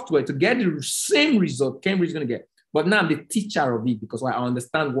software to get the same result Cambridge is going to get. But now I'm the teacher of it because I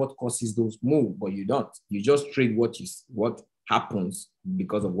understand what causes those moves, but you don't. You just trade what happens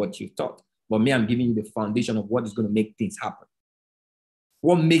because of what you thought. But me, I'm giving you the foundation of what is going to make things happen.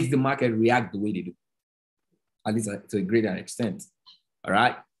 What makes the market react the way they do, at least to a greater extent. All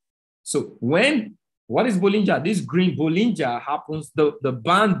right. So what is Bollinger? This green Bollinger happens, the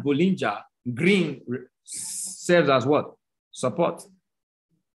band Bollinger green serves as what? Support.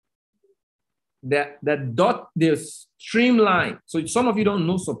 The streamline. So some of you don't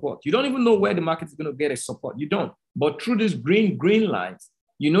know support. You don't even know where the market is going to get a support. You don't. But through these green lines,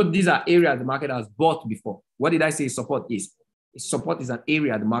 you know these are areas the market has bought before. What did I say support is? Support is an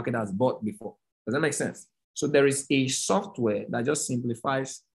area the market has bought before. Does that make sense? So there is a software that just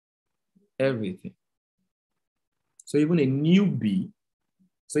simplifies everything. So even a newbie,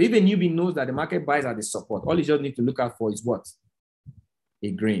 so if a newbie knows that the market buys at the support, all you just need to look out for is what?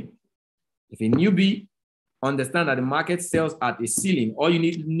 A green. If a newbie understands that the market sells at a ceiling, all you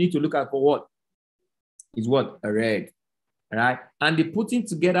need to look out for what? Is what? A red. Right? And the putting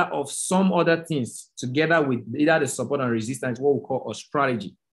together of some other things together with either the support and resistance, what we call a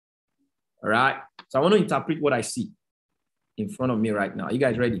strategy. All right. So I want to interpret what I see in front of me right now. Are you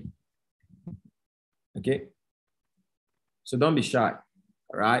guys ready? Okay. So don't be shy.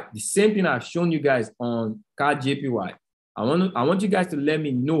 All right. The same thing I've shown you guys on card JPY. I want you guys to let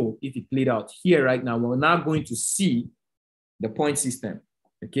me know if it played out here right now. We're now going to see the point system.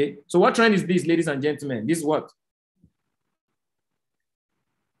 Okay. So what trend is this, ladies and gentlemen? This is what?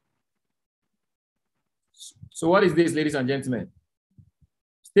 So what is this, ladies and gentlemen?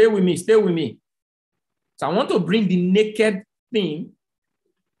 Stay with me, stay with me. So I want to bring the naked thing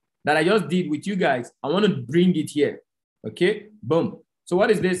that I just did with you guys. I want to bring it here, okay? Boom. So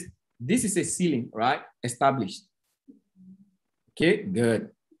what is this? This is a ceiling, right? Established. Okay, good.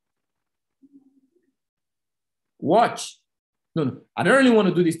 Watch. No, I don't really want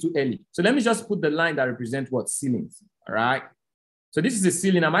to do this too early. So let me just put the line that represents what? Ceilings, all right? So this is a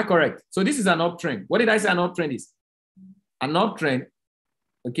ceiling, am I correct? So this is an uptrend. What did I say an uptrend is? An uptrend,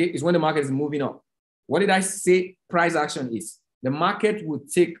 okay, is when the market is moving up. What did I say price action is? The market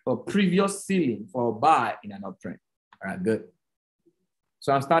would take a previous ceiling for a buy in an uptrend. All right, good.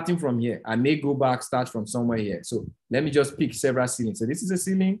 So I'm starting from here. I may go back, start from somewhere here. So let me just pick several ceilings. So this is a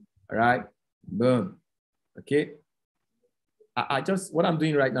ceiling, all right? Boom, okay? What I'm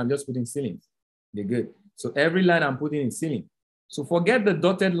doing right now, I'm just putting ceilings. Okay, good. So every line I'm putting in ceiling. So forget the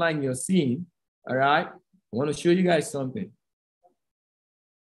dotted line you're seeing, all right? I want to show you guys something.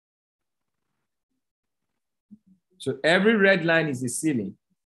 So every red line is a ceiling,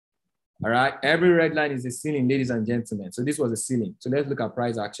 all right? Every red line is a ceiling, ladies and gentlemen. So this was a ceiling. So let's look at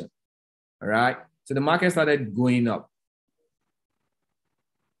price action, all right? So the market started going up.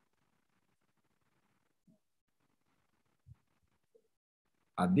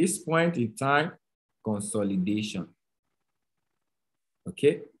 At this point in time, consolidation.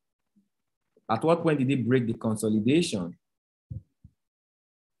 Okay. At what point did it break the consolidation?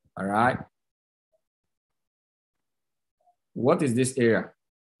 All right. What is this area?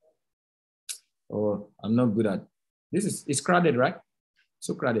 Oh, I'm not good at this. It's crowded, right?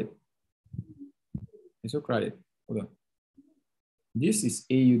 So crowded. It's so crowded. Hold on. This is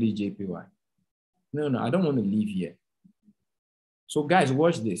AUDJPY. No, I don't want to leave here. So guys,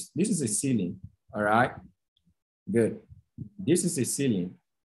 watch this. This is a ceiling. All right. Good. This is a ceiling.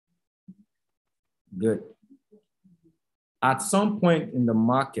 Good. At some point in the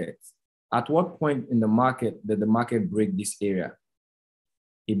market, at what point in the market did the market break this area?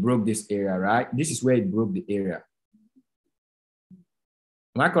 It broke this area, right? This is where it broke the area.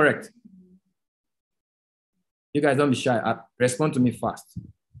 Am I correct? You guys don't be shy. Respond to me fast,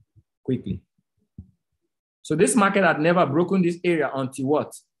 quickly. So this market had never broken this area until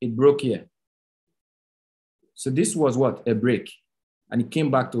what? It broke here. So this was what? A break. And it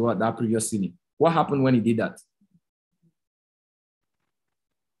came back to what? That previous ceiling. What happened when it did that?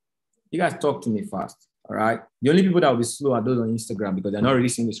 You guys talk to me fast, all right? The only people that will be slow are those on Instagram because they're not really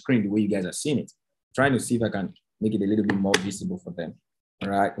seeing the screen the way you guys are seeing it. I'm trying to see if I can make it a little bit more visible for them. All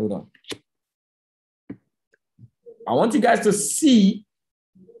right, hold on. I want you guys to see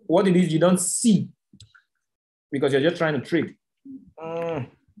what it is you don't see because you're just trying to trade.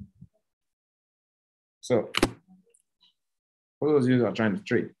 So, for those of you who are trying to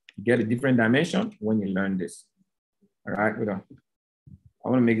trade, you get a different dimension when you learn this. All right, hold on. I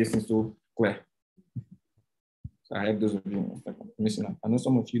want to make this thing so clear. So I have those of you missing out. I know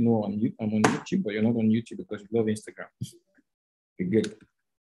some of you know I'm on YouTube, but you're not on YouTube because you love Instagram. Okay, good.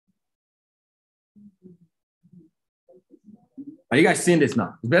 Are you guys seeing this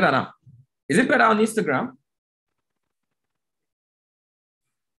now? It's better now. Is it better on Instagram?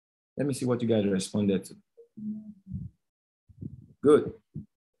 Let me see what you guys responded to. Good.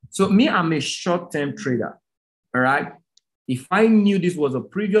 So me, I'm a short-term trader, all right? If I knew this was a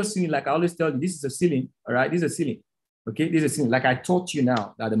previous ceiling, like I always tell you, this is a ceiling, all right? This is a ceiling, okay? This is a ceiling. Like I taught you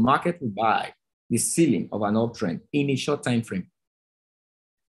now that the market will buy the ceiling of an uptrend in a short time frame.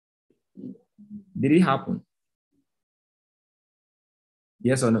 Did it happen?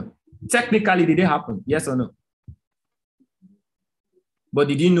 Yes or no? Technically, did it happen? Yes or no? But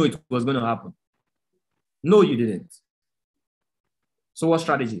did you know it was going to happen? No, you didn't. So what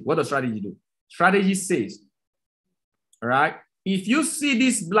strategy? What does strategy do? Strategy says, all right, if you see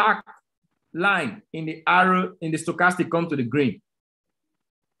this black line in the arrow, in the stochastic come to the green,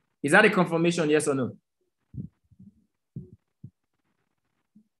 is that a confirmation, yes or no?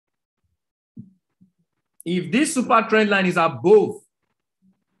 If this super trend line is above,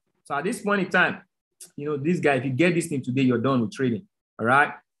 so at this point in time, you know, this guy, if you get this thing today, you're done with trading, all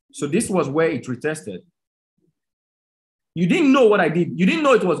right? So this was where it retested. You didn't know what I did. You didn't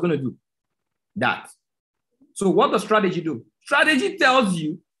know it was going to do that. So what does strategy do? Strategy tells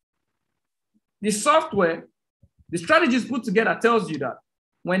you, the software, the strategy is put together tells you that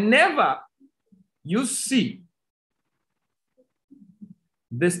whenever you see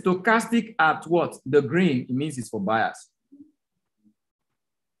the stochastic at what? The green, it means it's for buyers.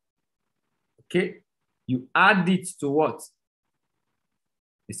 Okay? You add it to what?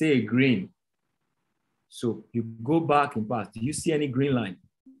 They say a green. So you go back in past. Do you see any green line?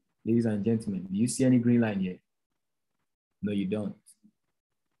 Ladies and gentlemen, do you see any green line here? No, you don't.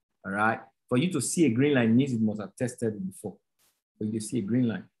 All right? For you to see a green line means it must have tested it before. For you to see a green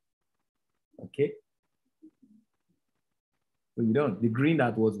line. Okay? So you don't. The green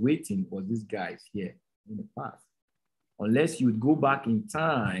that was waiting was this guys here in the past. Unless you would go back in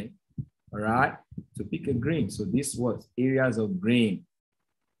time All right. So pick a green. So this was areas of green.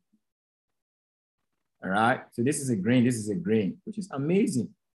 All right. So this is a green. This is a green, which is amazing.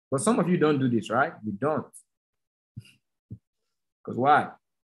 But some of you don't do this, right? You don't. Because why?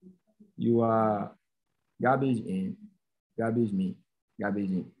 You are garbage in, garbage me, garbage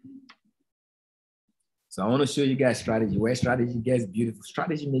in. So I want to show you guys strategy, where strategy gets beautiful.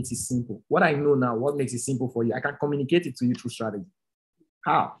 Strategy makes it simple. What I know now, what makes it simple for you, I can communicate it to you through strategy.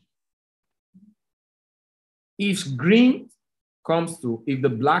 How? If green comes to, if the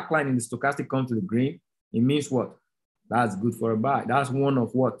black line in the stochastic comes to the green, it means what? That's good for a buy. That's one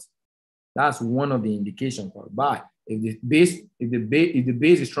of what? That's one of the indications for a buy. If the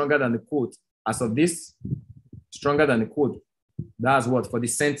base is stronger than the quote, as of this, stronger than the quote, that's what? For the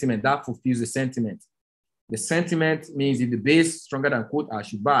sentiment, that fulfills the sentiment. The sentiment means if the base is stronger than quote, I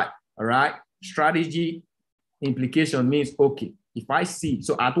should buy. All right. Strategy implication means, okay, if I see,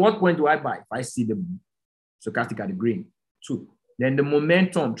 so at what point do I buy? If I see the stochastic at the green, 2. Then the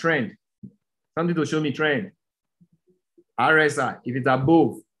momentum trend, something to show me trend. RSI, if it's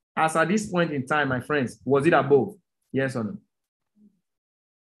above, as at this point in time, my friends, was it above? Yes or no?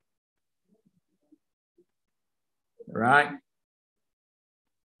 Right?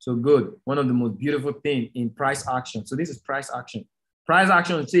 So good. One of the most beautiful things in price action. So this is price action. Price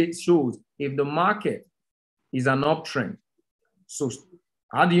action shows if the market is an uptrend. So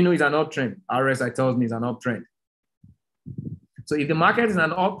how do you know it's an uptrend? RSI tells me it's an uptrend. So if the market is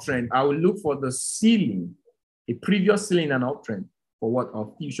an uptrend, I will look for the ceiling, a previous ceiling and uptrend for what? A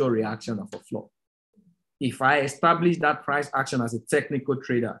future reaction of a floor. If I establish that price action as a technical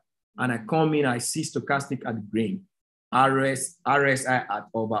trader and I come in, I see stochastic at the green, RSI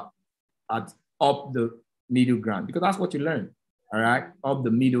at up the middle ground, because that's what you learn. All right, up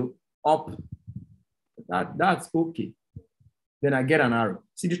the middle, up. That's okay. Then I get an arrow.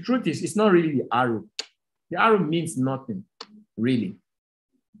 See, the truth is, it's not really the arrow. The arrow means nothing, really.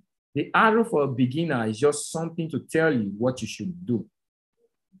 The arrow for a beginner is just something to tell you what you should do.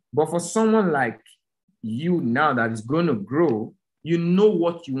 But for someone like you now that is going to grow, you know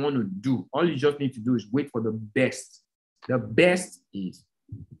what you want to do. All you just need to do is wait for the best. The best is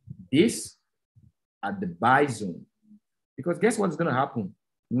this at the buy zone. Because guess what's going to happen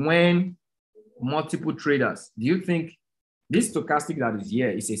when multiple traders, do you think this stochastic that is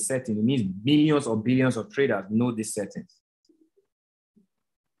here is a setting? It means millions or billions of traders know these settings.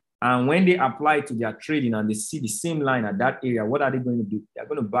 And when they apply it to their trading and they see the same line at that area, what are they going to do? They're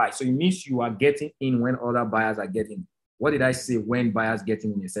going to buy. So it means you are getting in when other buyers are getting. What did I say when buyers get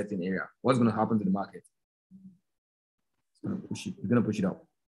in a certain area? What's going to happen to the market? It's going to push it. It's going to push it up.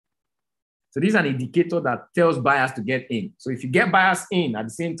 So this is an indicator that tells buyers to get in. So if you get buyers in at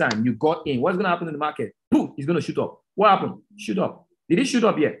the same time, you got in, what's going to happen in the market? Boom, it's going to shoot up. What happened? Shoot up. Did it shoot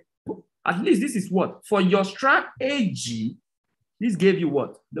up yet? At least this is what? For your strategy, this gave you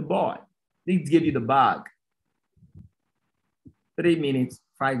what? The boy. This gave you the bag. 3 minutes,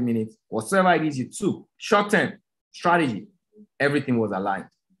 5 minutes, whatever it is you took. Short-term strategy, everything was aligned.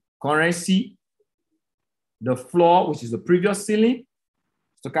 Currency, the floor, which is the previous ceiling,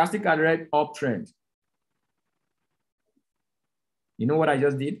 stochastic at red, uptrend. You know what I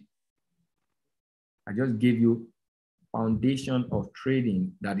just did? I just gave you foundation of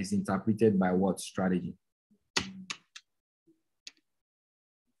trading that is interpreted by what? Strategy.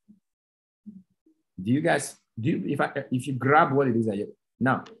 Do you guys, if you grab what it is,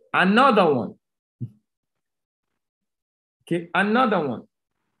 now, another one. Okay, another one.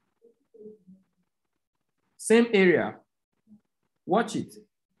 Same area. Watch it.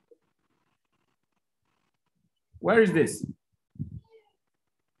 Where is this?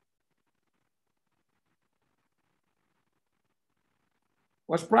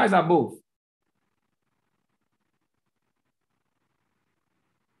 Was price above?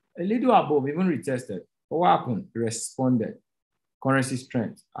 A little above, even retested. But what happened? Responded. Currency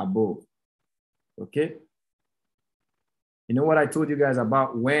strength above. Okay. You know what I told you guys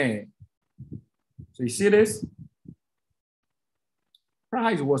about when? So you see this?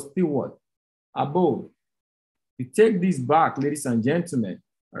 Price was still what? Above. You take this back, ladies and gentlemen.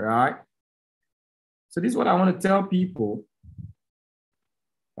 All right. So this is what I want to tell people.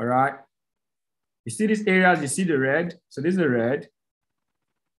 All right. You see these areas, you see the red. So this is the red.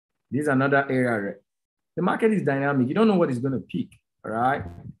 This is another area red. The market is dynamic. You don't know what is going to peak. All right.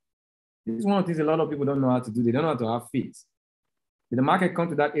 This is one of the things a lot of people don't know how to do. They don't know how to have faith. Did the market come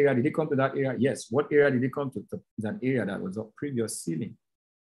to that area? Did it come to that area? Yes. What area did it come to? It's an area that was a previous ceiling.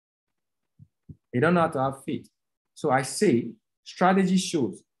 They don't know how to have faith. So I say strategy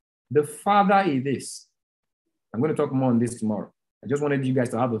shows the farther it is. I'm going to talk more on this tomorrow. I just wanted you guys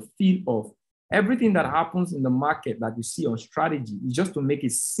to have a feel of everything that happens in the market that you see on strategy is just to make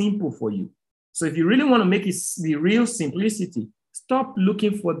it simple for you. So if you really want to make it the real simplicity, stop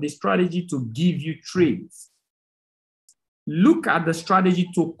looking for the strategy to give you trades. Look at the strategy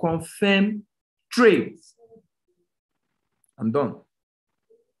to confirm trades. I'm done.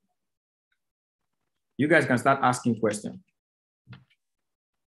 You guys can start asking questions.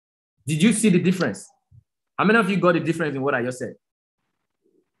 Did you see the difference? How many of you got the difference in what I just said?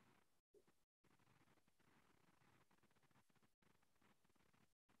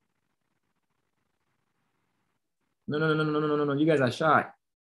 No. You guys are shy.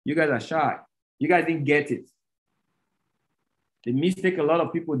 You guys are shy. You guys didn't get it. The mistake a lot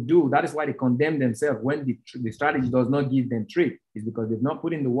of people do, that is why they condemn themselves when the strategy does not give them trade, is because they've not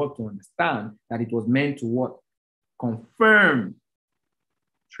put in the work to understand that it was meant to what? Confirm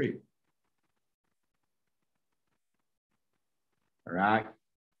trade. All right.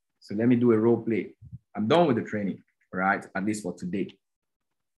 So let me do a role play. I'm done with the training, all right, at least for today.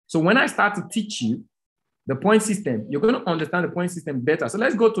 So when I start to teach you the point system, you're going to understand the point system better. So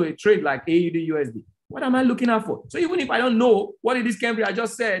let's go to a trade like AUD USD. What am I looking out for? So even if I don't know what it is, Cambridge, I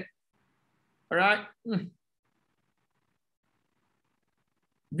just said, all right.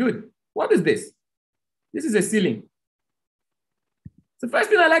 Good. What is this? This is a ceiling. The first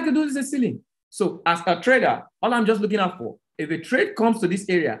thing I like to do is a ceiling. So as a trader, all I'm just looking out for, if a trade comes to this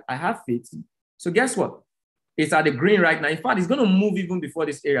area, I have faith. So guess what? It's at the green right now. In fact, it's going to move even before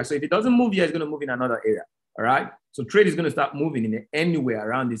this area. So if it doesn't move here, it's going to move in another area. All right. So trade is going to start moving in anywhere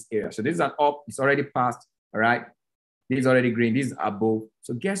around this area. So this is an up. It's already passed. All right. This is already green. This is above.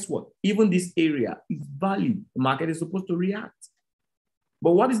 So guess what? Even this area is value. The market is supposed to react.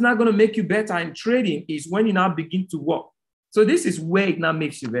 But what is not going to make you better in trading is when you now begin to work. So this is where it now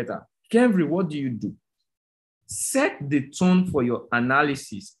makes you better. Kenry, what do you do? Set the tone for your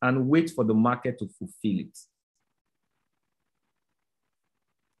analysis and wait for the market to fulfill it.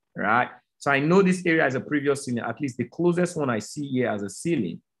 All right. So I know this area is a previous ceiling. At least the closest one I see here as a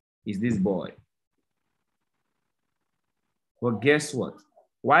ceiling is this boy. Well, guess what?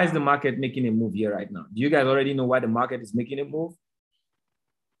 Why is the market making a move here right now? Do you guys already know why the market is making a move?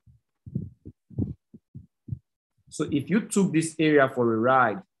 So if you took this area for a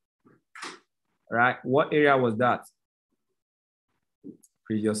ride, right? What area was that?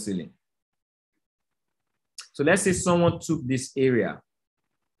 Previous ceiling. So let's say someone took this area.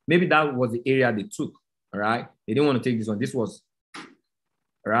 Maybe that was the area they took, all right? They didn't want to take this one. This was, all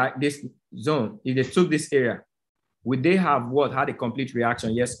right, this zone. If they took this area, would they have what? Had a complete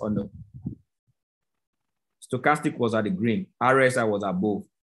reaction, yes or no? Stochastic was at the green. RSI was above.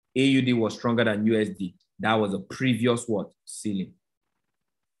 AUD was stronger than USD. That was a previous what? Ceiling.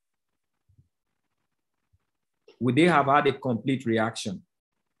 Would they have had a complete reaction?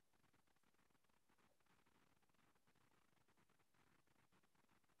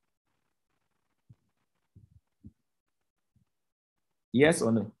 Yes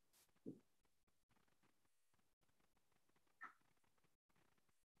or no?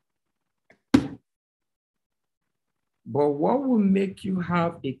 But what will make you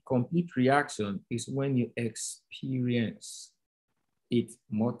have a complete reaction is when you experience it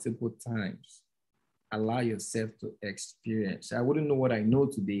multiple times. Allow yourself to experience. I wouldn't know what I know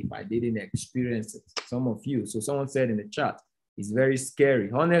today if I didn't experience it. Some of you. So someone said in the chat, it's very scary.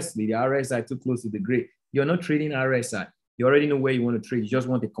 Honestly, the RSI too close to the grid. You're not trading RSI. You already know where you want to trade. You just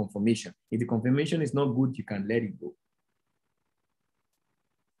want a confirmation. If the confirmation is not good, you can let it go.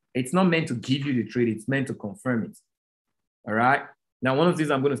 It's not meant to give you the trade. It's meant to confirm it. All right. Now, one of the things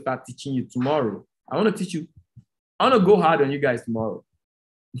I'm going to start teaching you tomorrow. I want to teach you. I want to go hard on you guys tomorrow.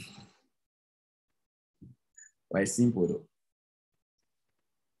 Well, it's simple though.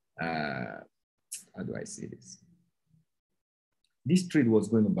 How do I say this? This trade was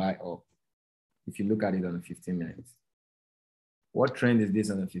going to buy up if you look at it on the 15 minutes. What trend is this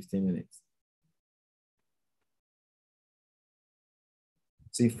on the 15 minutes?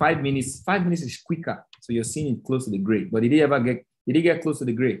 So in 5 minutes, 5 minutes is quicker. So you're seeing it close to the gray. But did it get close to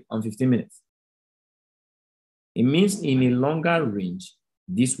the gray on 15 minutes? It means in a longer range,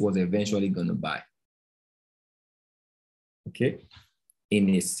 this was eventually going to buy. Okay? In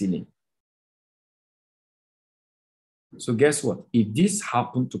a ceiling. So guess what? If this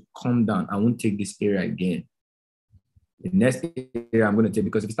happened to come down, I won't take this area again. The next area I'm going to take,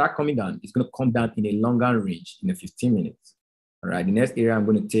 because if it starts coming down, it's going to come down in a longer range in the 15 minutes. All right. The next area I'm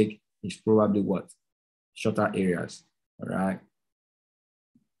going to take is probably what? Shorter areas. All right.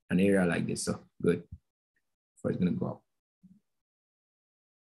 An area like this. So good. Before it's going to go up.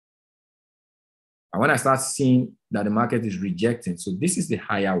 And when I start seeing that the market is rejecting, so this is the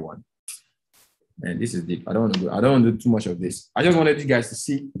higher one. And this is deep. I don't want to do too much of this. I just wanted you guys to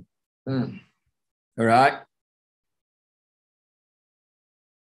see. All right.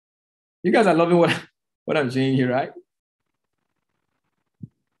 You guys are loving what I'm saying here, right?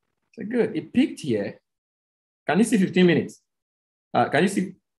 So good. It peaked here. Can you see 15 minutes? Can you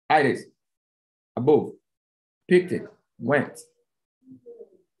see iris above? Picked it, went.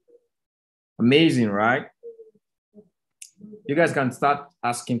 Amazing, right? You guys can start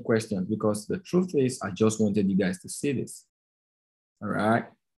asking questions because the truth is, I just wanted you guys to see this. All right.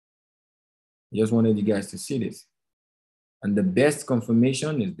 I just wanted you guys to see this. And the best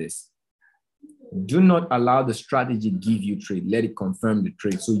confirmation is this. Do not allow the strategy give you trade. Let it confirm the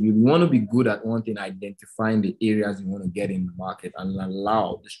trade. So you want to be good at one thing, identifying the areas you want to get in the market and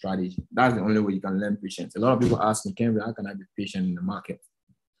allow the strategy. That's the only way you can learn patience. A lot of people ask me, Kenry, how can I be patient in the market?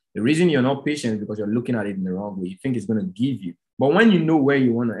 The reason you're not patient is because you're looking at it in the wrong way. You think it's going to give you. But when you know where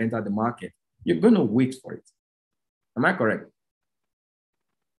you want to enter the market, you're going to wait for it. Am I correct?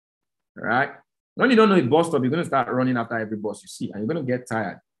 All right. When you don't know a bus stop, you're going to start running after every bus you see, and you're going to get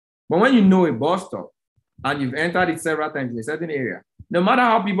tired. But when you know a bus stop and you've entered it several times in a certain area, no matter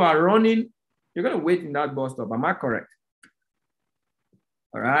how people are running, you're going to wait in that bus stop. Am I correct?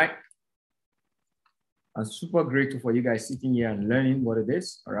 All right. I'm super grateful for you guys sitting here and learning what it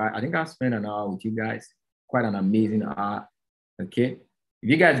is. All right. I think I've spent an hour with you guys. Quite an amazing hour. Okay. If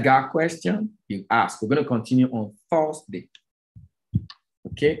you guys got questions, you ask. We're going to continue on Thursday.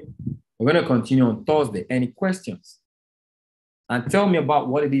 Okay. We're going to continue on Thursday. Any questions? And tell me about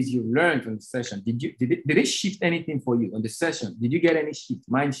what it is you learned from the session. Did it shift anything for you on the session? Did you get any shift,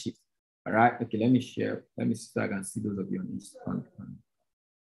 mind shift? All right. Okay. Let me share. Let me see if I can see those of you on Instagram.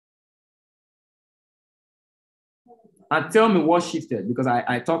 And tell me what shifted, because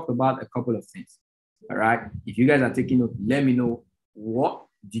I talked about a couple of things. All right. If you guys are taking note, let me know what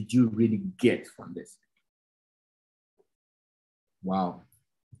did you really get from this. Wow.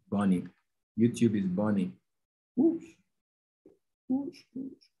 Burning. YouTube is burning. Whoosh. Whoosh.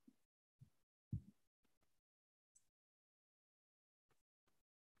 Whoosh.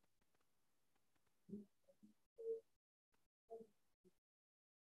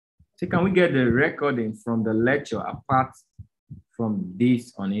 So can we get the recording from the lecture apart from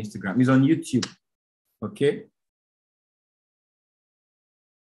this on Instagram? It's on YouTube, okay?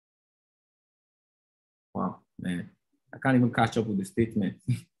 Wow, man, I can't even catch up with the statement.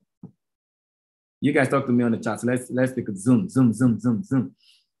 You guys talk to me on the chat. So let's take a zoom.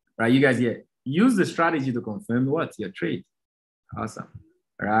 Right, you guys here, use the strategy to confirm what? Your trade. Awesome,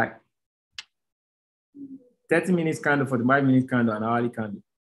 all right? 30 minutes candle, 45 minutes candle, an hourly candle.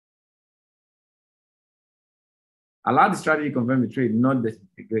 Allow the strategy to confirm the trade, not the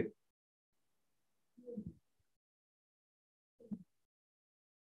grade.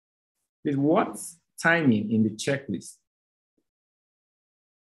 There's what's timing in the checklist.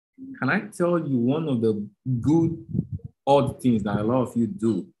 Can I tell you one of the good, odd things that a lot of you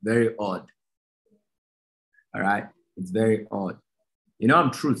do? Very odd. All right? It's very odd. You know,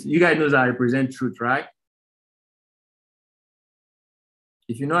 I'm truth. You guys know that I represent truth, right?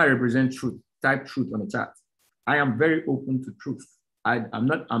 If you know I represent truth, type truth on the chat. I am very open to truth. I'm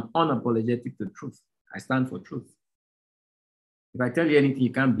unapologetic to truth. I stand for truth. If I tell you anything,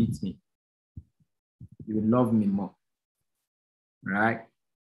 you can't beat me. You will love me more. Right?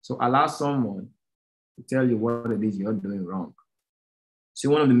 So allow someone to tell you what it is you're doing wrong. See,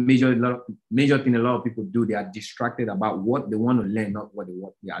 one of the major thing a lot of people do, they are distracted about what they want to learn, not what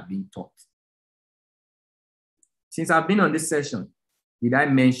they are being taught. Since I've been on this session, did I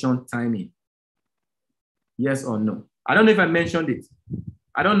mention timing? Yes or no? I don't know if I mentioned it.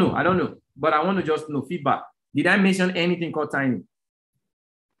 I don't know. But I want to just know feedback. Did I mention anything called timing?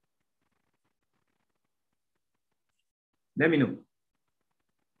 Let me know.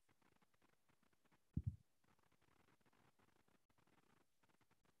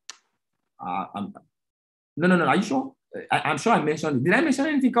 No. Are you sure? I'm sure I mentioned it. Did I mention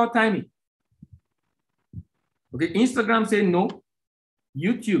anything called timing? Okay, Instagram said no.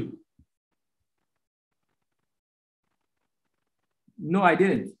 YouTube. No, I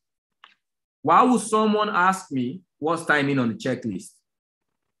didn't. Why would someone ask me what's timing on the checklist?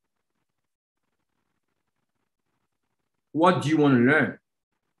 What do you want to learn?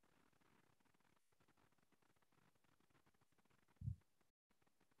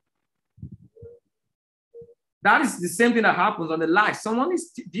 That is the same thing that happens on the live.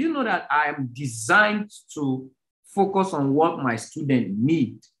 Do you know that I am designed to focus on what my students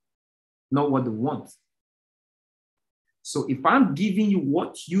need, not what they want? So if I'm giving you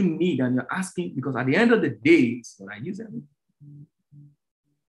what you need and you're asking, because at the end of the day, it's what I use it.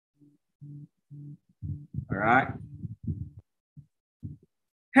 All right.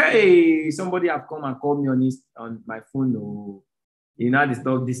 Hey, somebody have come and called me on my phone. Oh, you know, I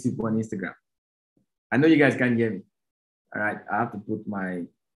disturb these people on Instagram. I know you guys can hear me. All right, I have to put my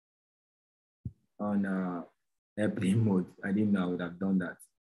on airplane mode. I didn't know I would have done that.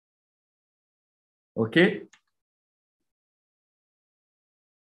 Okay.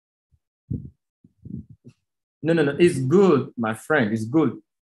 No. It's good, my friend. It's good.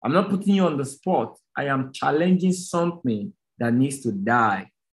 I'm not putting you on the spot. I am challenging something that needs to die.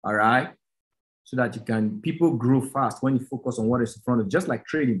 All right. So that people grow fast when you focus on what is in front of you, just like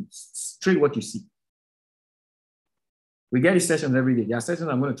trading. Trade what you see. We get these sessions every day. There are sessions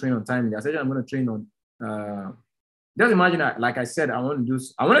I'm going to train on time. There are sessions I'm going to train on. Just imagine that, like I said, I wanted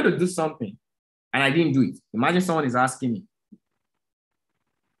to do something and I didn't do it. Imagine someone is asking me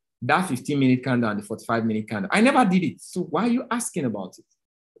that 15-minute candle and the 45-minute candle. I never did it. So why are you asking about it?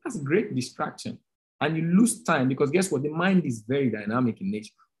 That's a great distraction. And you lose time because guess what? The mind is very dynamic in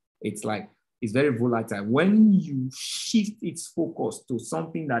nature. It's very volatile. When you shift its focus to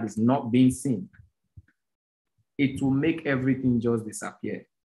something that is not being seen, it will make everything just disappear.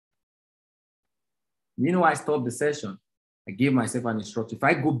 You know, I stopped the session. I gave myself an instruction. If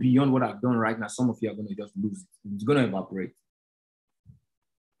I go beyond what I've done right now, some of you are going to just lose it. It's going to evaporate.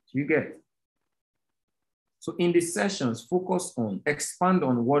 You get it? So in the sessions, expand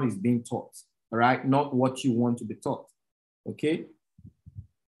on what is being taught, all right? Not what you want to be taught, okay?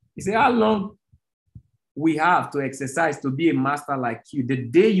 You say, how long we have to exercise to be a master like you? The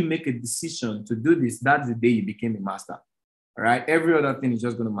day you make a decision to do this, that's the day you became a master, all right? Every other thing is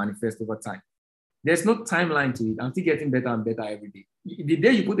just going to manifest over time. There's no timeline to it. I'm still getting better and better every day. The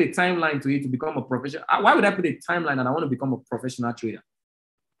day you put a timeline to it to become a professional, why would I put a timeline and I want to become a professional trader?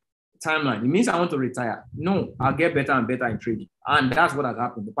 Timeline. It means I want to retire. No, I'll get better and better in trading. And that's what has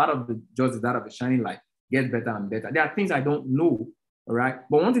happened. The part of the just is that of a shining light gets better and better. There are things I don't know, all right?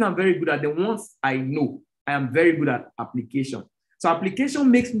 But one thing I'm very good at, the ones I know, I am very good at application. So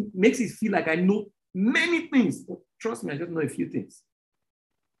application makes it feel like I know many things. But trust me, I just know a few things.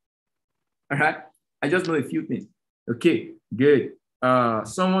 All right? I just know a few things. Okay, good.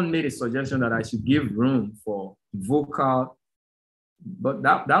 Someone made a suggestion that I should give room for vocal. But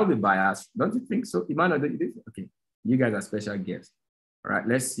that would be biased. Don't you think so? Emmanuel, okay, you guys are special guests. All right,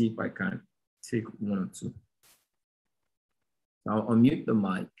 let's see if I can take one or two. I'll unmute the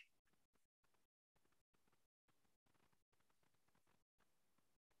mic.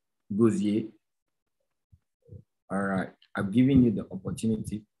 Gouzier. All right, I've given you the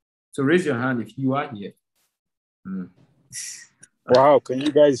opportunity. So raise your hand if you are here. Wow, can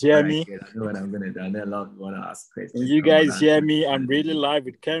you guys hear me? I know what I'm going to do. I know a lot of want to ask questions. Can you guys hear me? I'm really live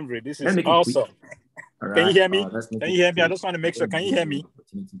with Kenry. This is awesome. Right. Can you hear me? Can you hear me? I just want to make sure. Can you hear me?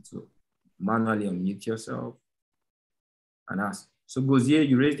 Opportunity to manually unmute yourself and ask. So Gouzier,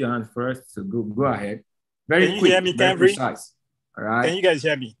 you raised your hand first. So go ahead. Very quick. Can you hear me, Kenry? Precise. All right. Can you guys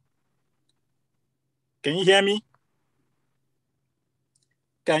hear me? Can you hear me?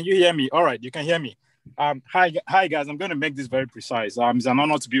 Can you hear me? All right, you can hear me. Hi guys. I'm going to make this very precise. It's an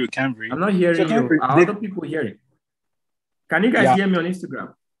honor to be with Kenry. I'm not hearing you. Are other people hearing? Can you guys hear me on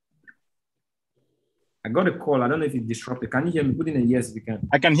Instagram? I got a call. I don't know if it's disrupted. Can you hear me? Put in a yes if you can.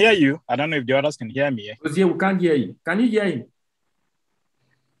 I can hear you. I don't know if the others can hear me. Because we can't hear you. Can you hear him?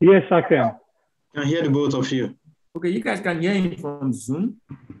 Yes, I can. I hear the both of you. Okay, you guys can hear him from Zoom.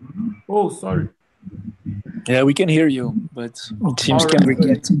 Oh, sorry. Yeah, we can hear you, but it seems Kenry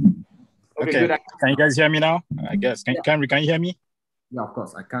can't. Okay. Can you guys hear me now? I guess. Kenry, can you hear me? Yeah, of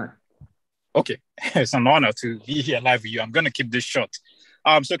course, I can. Okay. It's an honor to be here live with you. I'm going to keep this short.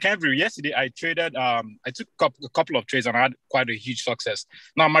 So Kenry, yesterday I traded, I took a couple of trades and I had quite a huge success.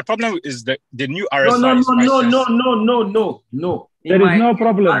 Now, my problem is the new RSI. No. There is no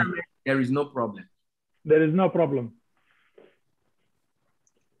problem. There is no problem. There is no problem.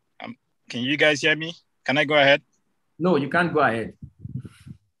 Can you guys hear me? Can I go ahead? No, you can't go ahead.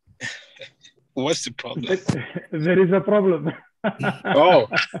 What's the problem? There is a problem. Oh,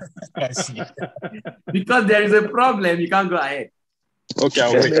 I see. Because there is a problem, you can't go ahead. Okay,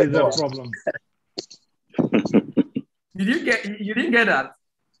 I'll wait. There is a problem. You didn't get that?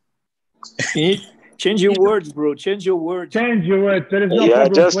 Change your words, bro. Change your words. Change your words. There is no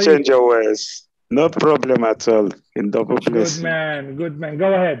problem. Just please. Change your words. No problem at all. In double place. Good man.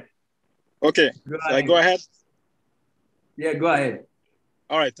 Go ahead. Okay. I go ahead? Yeah, go ahead.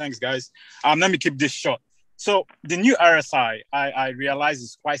 All right, thanks, guys. Let me keep this short. So the new RSI, I realize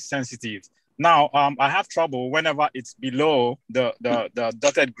is quite sensitive. Now, I have trouble whenever it's below the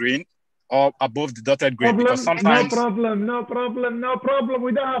dotted green or above the dotted green because sometimes. No problem.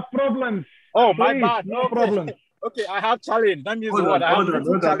 We don't have problems. Oh, my Please, bad. no Okay. problem. Okay, I have challenge. That means Hold what?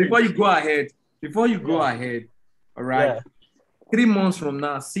 on. Before you go ahead, all right. Yeah. 3 months from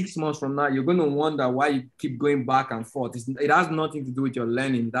now, 6 months from now, you're going to wonder why you keep going back and forth. It has nothing to do with your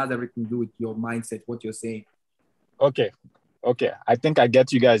learning. It has everything to do with your mindset, what you're saying. Okay. I think I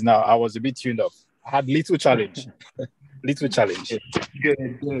get you guys now. I was a bit tuned up. I had little challenge.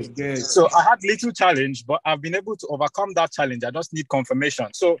 Good. So I had little challenge, but I've been able to overcome that challenge. I just need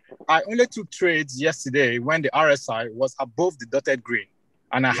confirmation. So I only took trades yesterday when the RSI was above the dotted green.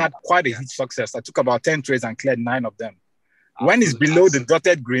 And I had quite a huge success. I took about 10 trades and cleared 9 of them. When it's below the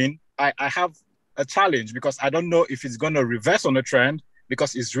dotted green, I have a challenge because I don't know if it's going to reverse on the trend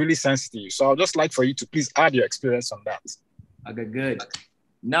because it's really sensitive. So I'd just like for you to please add your experience on that. Okay, good.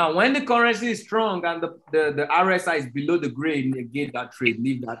 Now, when the currency is strong and the RSI is below the green, negate that trade,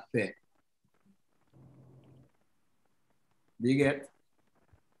 leave that pair. Do you get?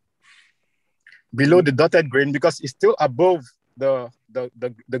 Below the dotted green because it's still above the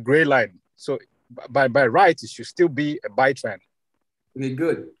gray line. So by right, it should still be a buy trend. Okay,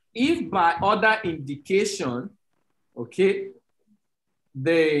 good. If by other indication, okay,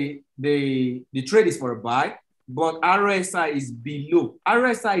 the trade is for a buy, but RSI is below.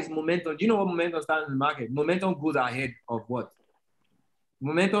 RSI is momentum. Do you know what momentum stands in the market? Momentum goes ahead of what?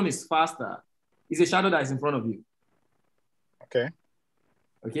 Momentum is faster. It's a shadow that is in front of you. Okay.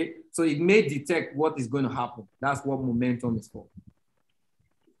 So it may detect what is going to happen. That's what momentum is for.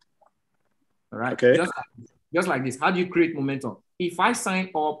 All right. Okay. Just like this. How do you create momentum? If I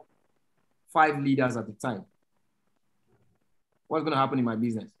sign up 5 leaders at a time, what's going to happen in my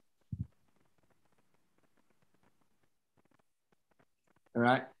business? All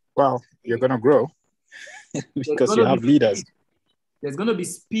right. Well, you're going to grow because you have leaders. There's going to be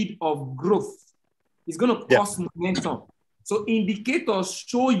speed of growth. It's going to cause momentum. So indicators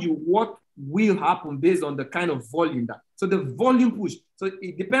show you what will happen based on the kind of volume that. So the volume push. So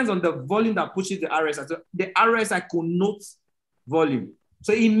it depends on the volume that pushes the RSI. So the RSI connotes volume.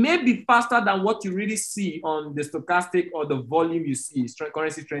 So it may be faster than what you really see on the stochastic or the volume you see,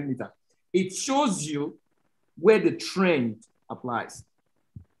 currency trend meter. It shows you where the trend applies.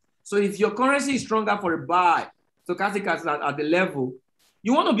 So if your currency is stronger for a buy, stochastic at the level,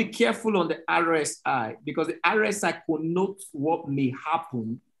 you want to be careful on the RSI because the RSI connotes what may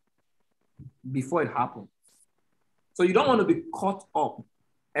happen before it happens. So you don't want to be caught up.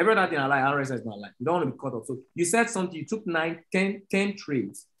 Every other thing I like, RSI is not like. You don't want to be caught up. So you said something, you took 10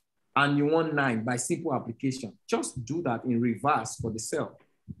 trades and you won 9 by simple application. Just do that in reverse for the sell.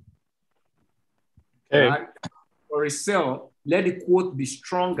 Okay. Right? For a sell, let the quote be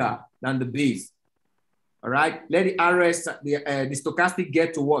stronger than the base. All right. Let the the stochastic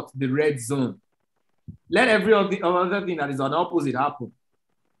get to what? The red zone. Let every other thing that is on opposite happen.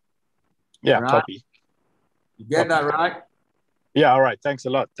 Yeah, right? copy. You get that right? Yeah, all right. Thanks a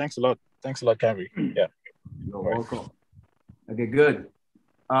lot, Henry. Yeah. You're welcome. Okay, good.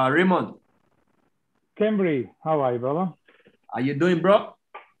 Raymond. Cambry, how are you, brother? How you doing, bro?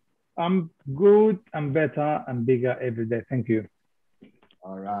 I'm good. I'm better and bigger every day. Thank you.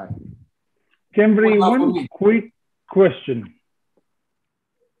 All right. Cambry, one quick question.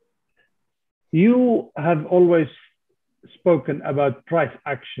 You have always spoken about price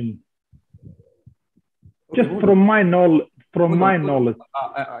action. Okay, just from my knowledge,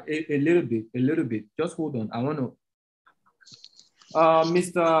 a little bit. Just hold on. I want to,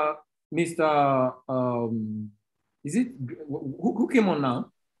 Mr. Is it who came on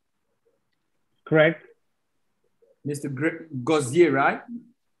now? Correct. Mr. Gauzier, right?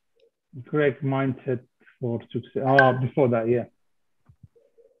 Correct mindset for success. Before that, yeah.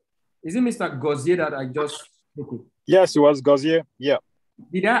 Is it Mr. Gauzier that I just spoke with? Yes, it was Gauzier. Yeah.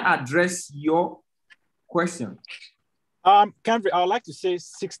 Did I address your question? Cambry, I would like to say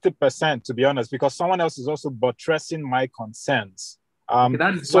 60%, to be honest, because someone else is also buttressing my concerns. Okay,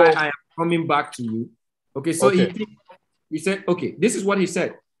 that is why I am coming back to you. Okay, so he said, okay, this is what he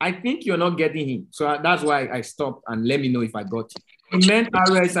said. I think you're not getting him. So that's why I stopped and let me know if I got you. He meant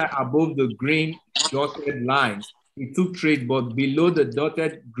RSI above the green dotted lines. He took trades, but below the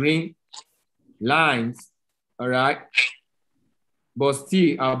dotted green lines, all right? But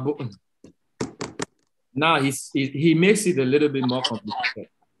still, now he makes it a little bit more complicated.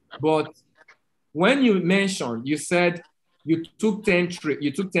 But when you mentioned, you said you took 10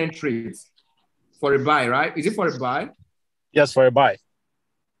 trades for a buy, right? Is it for a buy? Yes, for a buy.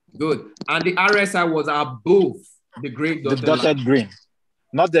 Good. And the RSI was above the green dotted green.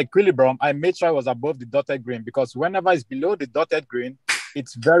 not the equilibrium. I made sure I was above the dotted green, because whenever it's below the dotted green,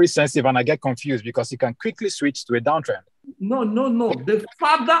 it's very sensitive and I get confused because it can quickly switch to a downtrend. No. The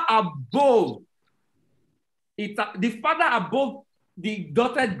farther above, the farther above the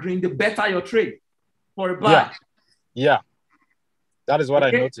dotted green, the better your trade for a buy. Yeah. That is what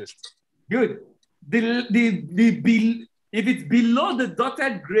I noticed. Good. If it's below the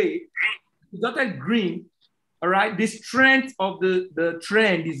dotted green, all right, the strength of the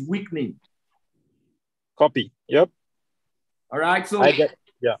trend is weakening. Copy. Yep. All right. So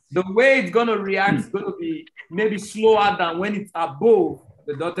the way it's gonna react is gonna be maybe slower than when it's above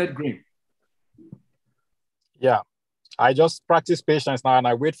the dotted green. Yeah. I just practice patience now and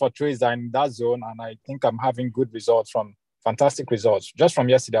I wait for trades that are in that zone, and I think I'm having good results, fantastic results. Just from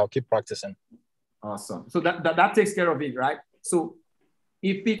yesterday, I'll keep practicing. Awesome. So that takes care of it, right? So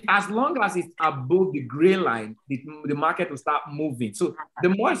as long as it's above the gray line, the market will start moving. So the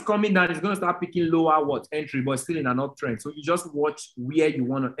more it's coming down, it's going to start picking lower entry, but still in an uptrend. So you just watch where you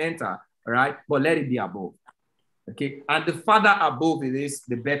want to enter, all right? But let it be above, okay? And the farther above it is,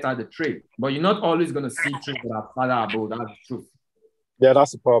 the better the trade. But you're not always going to see trades that are farther above. That's the truth. Yeah,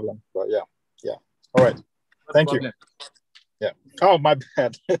 that's the problem. But yeah. All right. Thank you. Yeah. Oh, my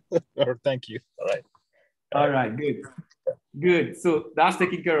bad. Thank you. All right. All right. Good. So that's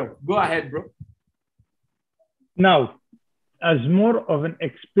taken care of. Go ahead, bro. Now, as more of an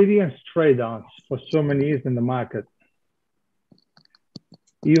experienced trader for so many years in the market,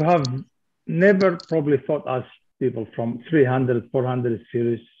 you have never probably thought, as people from 300, 400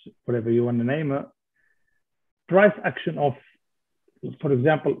 series, whatever you want to name it, price action of, for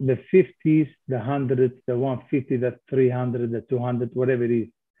example, the 50s, the 100s, the 150, the 300, the 200, whatever it is.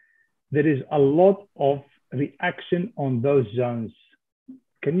 There is a lot of reaction on those zones.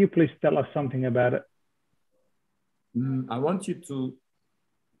 Can you please tell us something about it? I want you to,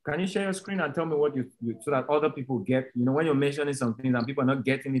 can you share your screen and tell me what you so that other people get, when you're mentioning some things and people are not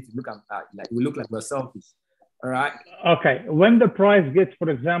getting it, we look like we're selfish. All right. Okay. When the price gets, for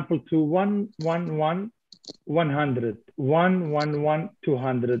example, to 111, 100, 111,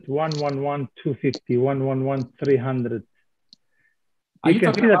 200, 111, 250, 111, 300. Are you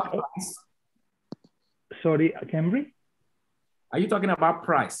talking about price? Sorry, Camry? Are you talking about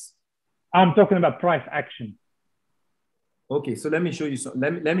price? I'm talking about price action. Okay, so let me show you. So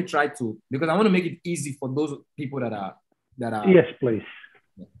let me try to, because I want to make it easy for those people that are. Yes, please.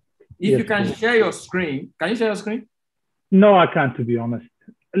 If you can share your screen, can you share your screen? No, I can't, to be honest.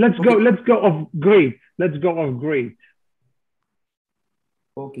 Let's go of great. Let's go of great.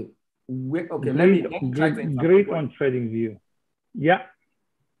 Okay. Let me try to great on trading view. Yeah.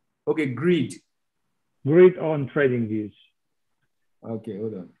 Okay, greed. Great on trading views. Okay,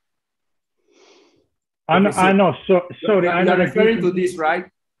 hold on. I know. So sorry, you're referring to this, right?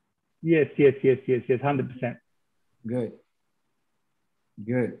 Yes, 100%. Good.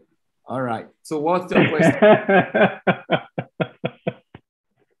 All right. So what's your question?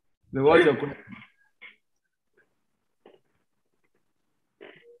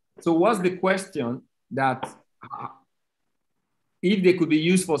 So what's the question that if they could be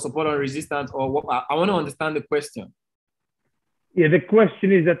used for support or resistance, or what? I want to understand the question. Yeah, the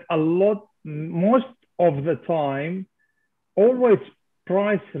question is that most of the time, always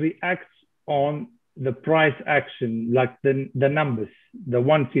price reacts on the price action, like the numbers, the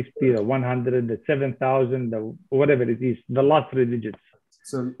 150, the 100, the 7,000, the whatever it is, the last 3 digits.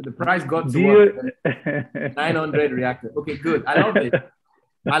 So the price got to 900 reacted. Okay, good. I love it.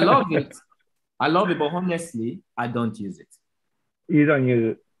 I love it, but honestly, I don't use it. You don't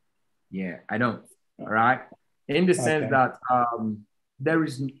use it? Yeah, I don't. All right. In the sense that there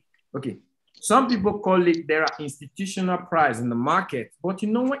is, some people call it, there are institutional price in the market. But you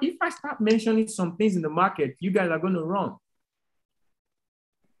know what? If I start mentioning some things in the market, you guys are going to run.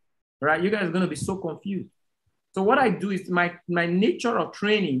 Right? You guys are going to be so confused. So what I do is my nature of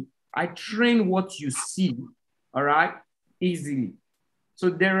training, I train what you see, all right, easily. So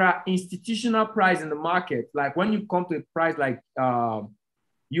there are institutional price in the market. Like when you come to a price like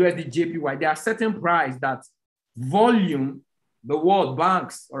USD JPY, there are certain price that volume, the world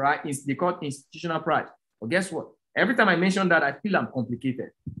banks, all right, they call it institutional price. But guess what? Every time I mention that, I feel I'm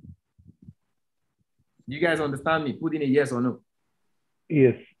complicated. You guys understand me? Put in a yes or no.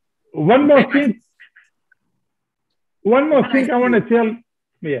 Yes. One more thing I want to tell.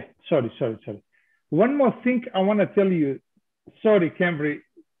 Yeah, sorry. One more thing I want to tell you. Sorry, Cambry,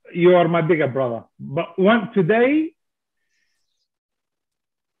 you are my bigger brother. But today,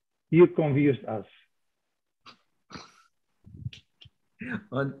 you confused us.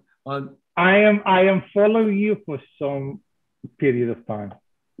 I am following you for some period of time.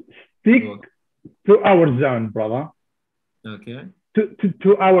 Stick to our zone, brother. Okay.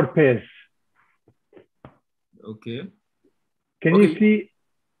 To our pace. Okay. Can you see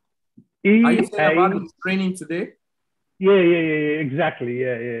Are you saying about the training today? Yeah, exactly.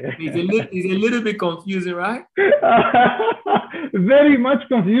 Yeah. It's a little bit confusing, right? Very much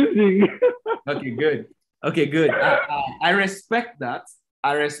confusing. Okay, good. I respect that.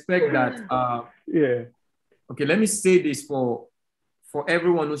 Yeah. Okay, let me say this for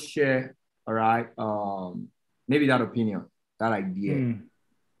everyone who share, all right, maybe that opinion, that idea.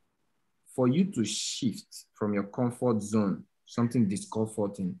 For you to shift from your comfort zone, something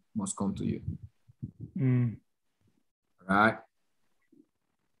discomforting must come to you. Right?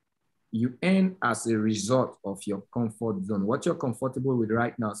 You earn as a result of your comfort zone, what you're comfortable with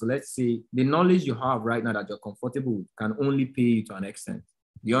right now. So let's say the knowledge you have right now that you're comfortable with can only pay you to an extent.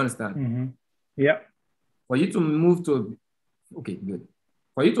 Do you understand? Yeah. For you to move to, okay, good.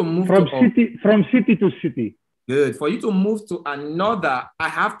 For you to move from city to city. Good. For you to move to another, I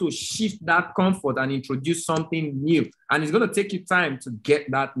have to shift that comfort and introduce something new. And it's going to take you time to get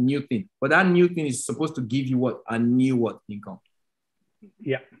that new thing. But that new thing is supposed to give you what? A new income.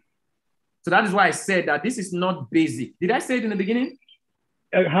 Yeah. So that is why I said that this is not basic. Did I say it in the beginning?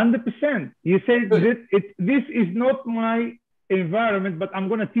 100%. You said this is not my environment, but I'm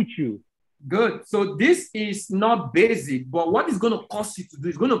going to teach you. Good. So this is not basic, but what it's going to cause you to do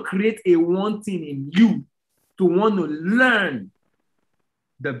is going to create a wanting in you to want to learn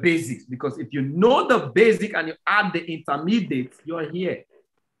the basics. Because if you know the basic and you add the intermediate, you're here.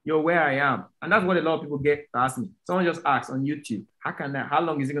 You're where I am. And that's what a lot of people get to ask me. Someone just asked on YouTube, how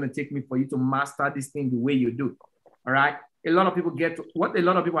long is it going to take me for you to master this thing the way you do? All right. A lot of people what a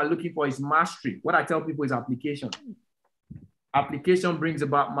lot of people are looking for is mastery. What I tell people is application. Application brings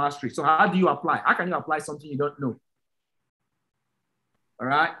about mastery. So how do you apply? How can you apply something you don't know? All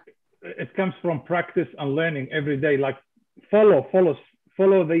right. It comes from practice and learning every day. Like follow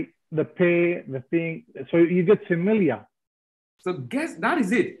the pay, the thing. So you get familiar. So guess that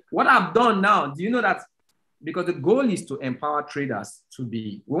is it. What I've done now, do you know that? Because the goal is to empower traders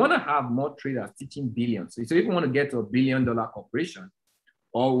we want to have more traders teaching billions. So if we want to get to $1 billion corporation,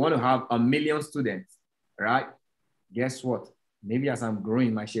 or we want to have 1 million students, right? Guess what? Maybe as I'm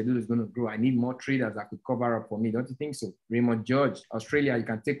growing, my schedule is going to grow. I need more traders that could cover up for me. Don't you think so? Raymond George, Australia, you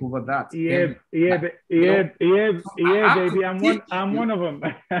can take over that. Baby. I'm one of them.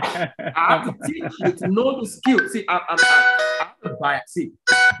 I have to teach you to know the skill. See, I have to buy it. See,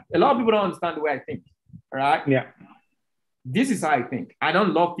 a lot of people don't understand the way I think. Right? Yeah. This is how I think. I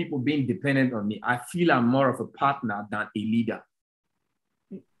don't love people being dependent on me. I feel I'm more of a partner than a leader.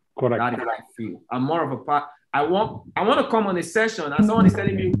 Correct. That is how I feel. I'm more of a partner. I want to come on a session and someone is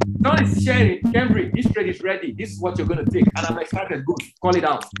telling me, someone is sharing, Cambridge, this trade is ready. This is what you're going to take. And I'm excited. Good. Call it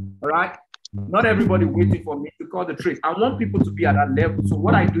out. All right. Not everybody waiting for me to call the trade. I want people to be at that level. So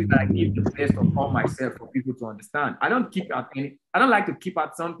what I do is that I give the best of all myself for people to understand. I don't like to keep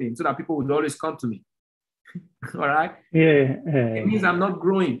at something so that people would always come to me. All right. Yeah. It means I'm not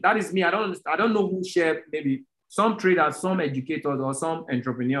growing. That is me. I don't know who share. Maybe some traders, some educators, or some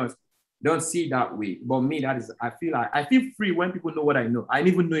entrepreneurs don't see it that way. But me, I feel free when people know what I know. I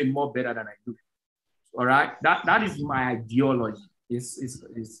even know it more better than I do. All right. That is my ideology. It's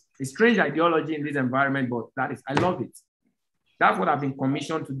a strange ideology in this environment, but I love it. That's what I've been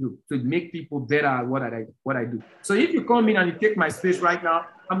commissioned to do, to make people better at what I do. So if you come in and you take my space right now,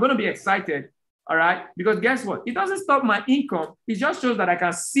 I'm going to be excited. All right. Because guess what? It doesn't stop my income. It just shows that I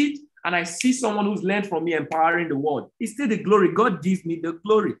can sit and I see someone who's learned from me empowering the world. It's still the glory. God gives me the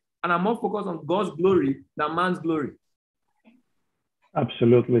glory. And I'm more focused on God's glory than man's glory.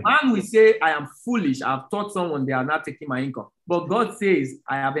 Absolutely. Man will say, I am foolish. I've taught someone, they are not taking my income. But God says,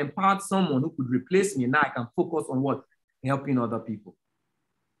 I have empowered someone who could replace me. Now I can focus on what? Helping other people.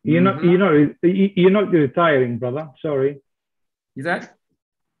 You're not retiring, brother. Sorry. Is that?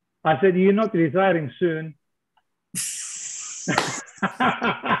 I said, you're not retiring soon.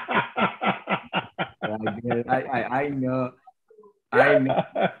 I know.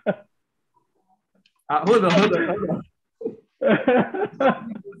 Hold on.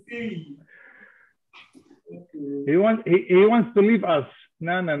 He wants to leave us.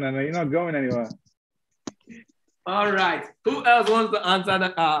 No, you're not going anywhere. All right. Who else wants to answer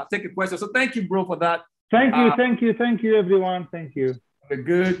that? Take a question. So thank you, bro, for that. Thank you, everyone. Thank you.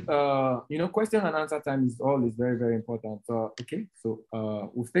 Good. Question and answer time is always very, very important. Okay. So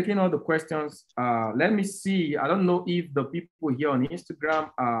we've taken all the questions. Let me see. I don't know if the people here on Instagram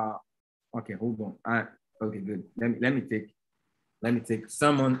okay, hold on. Okay, good. Let me take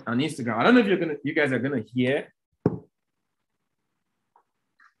someone on Instagram. I don't know if you guys are gonna hear.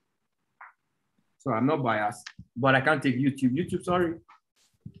 So I'm not biased, but I can't take YouTube. YouTube, sorry.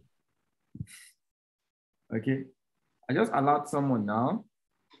 Okay. I just allowed someone now.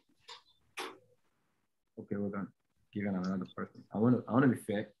 Okay, hold on. Giving another person. I want to be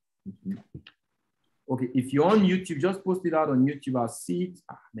fair. Okay, if you're on YouTube, just post it out on YouTube. I'll see it.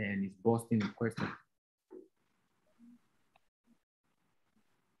 Ah, man, it's busting the question.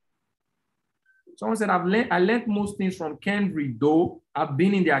 Someone said, I learned most things from Kendry, though I've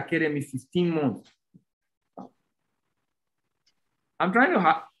been in the academy 15 months. I'm trying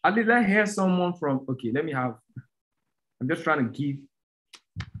to at least I hear someone from, okay, I'm just trying to give.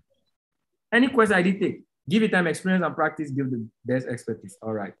 Any question I did take, give it time, experience and practice, give the best expertise.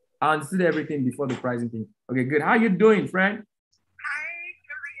 All right. I understood everything before the pricing thing. Okay, good. How you doing, friend? Hi,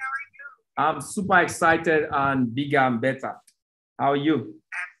 Curry, how are you? I'm super excited and bigger and better. How are you? Absolutely.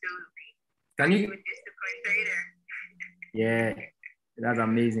 Can you? I'm a disciplined trader. Yeah, that's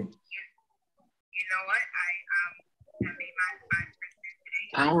amazing. You know what? I made my 5% today.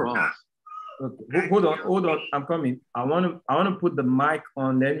 Power off. Okay. Hold on. I'm coming. I want to put the mic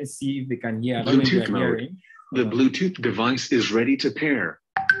on. Let me see if they can hear. I don't know if Bluetooth they're mode. hearing. The Bluetooth device is ready to pair.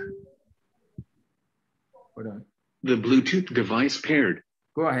 Hold on. The Bluetooth device paired.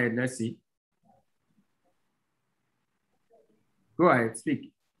 Go ahead. Let's see. Go ahead.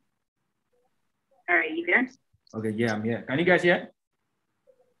 Speak. All right, you there? Okay. Yeah, I'm here. Can you guys hear?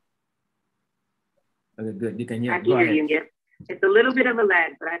 Okay, good. You can hear. I can Go hear ahead. you. Yes. It's a little bit of a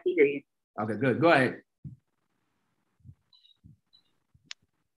lag, but I can hear you. Okay, good. Go ahead.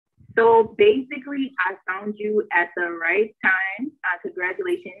 So basically, I found you at the right time.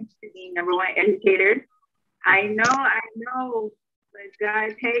 Congratulations to being #1 educator. I know. But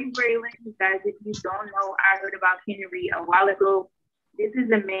guys, hey, Braylon, guys, if you don't know, I heard about Henry a while ago. This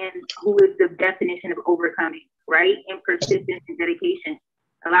is a man who is the definition of overcoming, right? And persistence and dedication.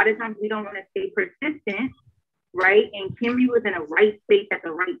 A lot of times we don't want to stay persistent, right? And Henry was in a right space at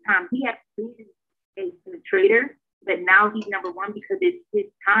the right time. He had been a trader, but now he's #1 because it's his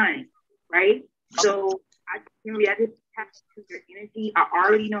time, right? So Henry, I just have to your energy. I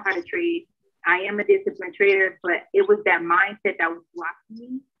already know how to trade. I am a disciplined trader, but it was that mindset that was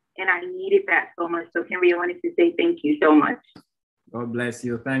blocking me, and I needed that so much. So Henry, I wanted to say thank you so much. God bless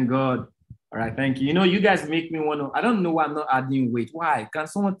you. Thank God. All right, thank you. You know, you guys make me want to, I don't know why I'm not adding weight. Why? Can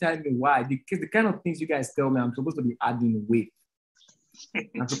someone tell me why? Because the kind of things you guys tell me, I'm supposed to be adding weight.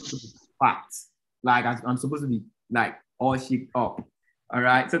 I'm supposed to be fat. Like, I'm supposed to be like all shaped up. All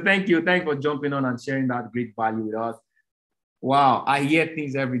right. So thank you. Thanks for jumping on and sharing that great value with us. Wow. I hear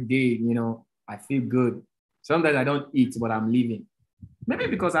things every day. You know, I feel good. Sometimes I don't eat, but I'm living. Maybe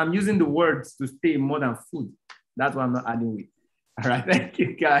because I'm using the words to stay more than food. That's why I'm not adding weight. All right. Thank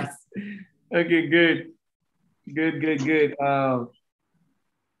you, guys. Okay, good. Good.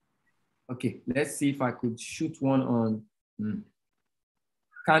 Okay, let's see if I could shoot one on.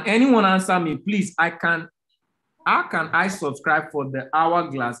 Can anyone answer me, please? How can I subscribe for the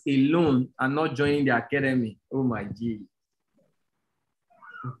Hourglass alone and not joining the academy? Oh my G.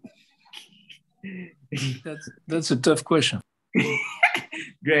 That's a tough question.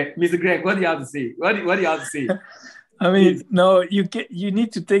 Greg, Mr. Greg, what do you have to say? What do you have to say? I mean, no, you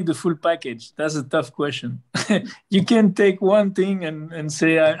need to take the full package. That's a tough question. You can't take one thing and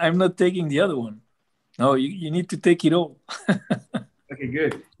say, I'm not taking the other one. No, you need to take it all. Okay,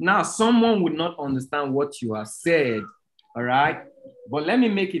 good. Now, someone would not understand what you have said, all right? But let me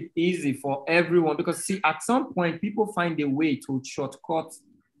make it easy for everyone because, see, at some point, people find a way to shortcut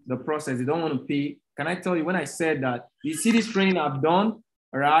the process. They don't want to pay. Can I tell you, when I said that, you see this training I've done,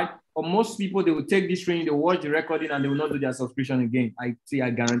 all right? For most people, they will take this training, they will watch the recording, and they will not do their subscription again. I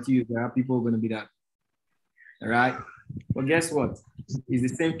guarantee you there are people who are going to be that. All right? But guess what? It's the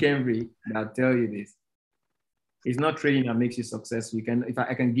same Kendry that tell you this. It's not trading that makes you successful. If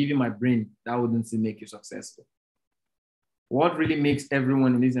I can give you my brain, that wouldn't still make you successful. What really makes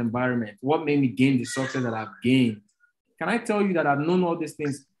everyone in this environment, what made me gain the success that I've gained? Can I tell you that I've known all these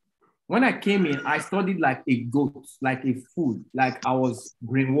things? When I came in, I studied like a goat, like a fool, like I was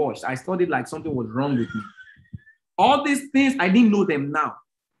brainwashed. I studied like something was wrong with me. All these things, I didn't know them now.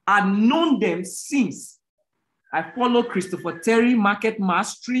 I've known them since. I followed Christopher Terry, Market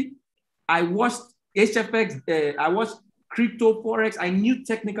Mastery. I watched HFX, I watched Crypto Forex. I knew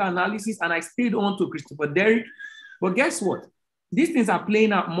technical analysis and I stayed on to Christopher Terry. But guess what? These things are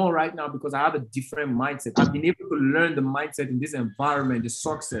playing out more right now because I have a different mindset. I've been able to learn the mindset in this environment, the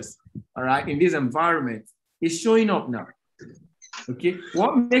success, all right, in this environment is showing up now. Okay,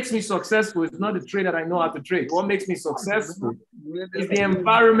 what makes me successful is not the trade that I know how to trade. What makes me successful is the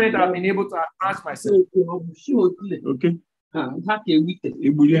environment I've been able to advance myself. Okay.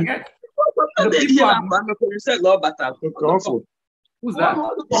 The people are, who's that?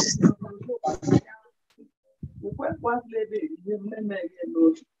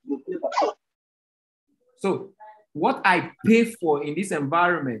 So what I pay for in this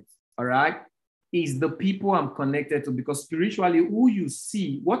environment, all right, is the people I'm connected to, because spiritually, who you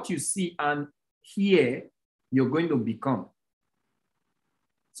see, what you see and hear, you're going to become.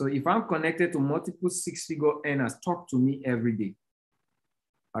 So if I'm connected to multiple six-figure earners, talk to me every day,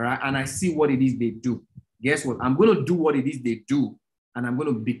 all right, and I see what it is they do. Guess what? I'm going to do what it is they do, and I'm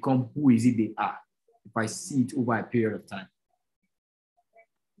going to become who is it they are if I see it over a period of time.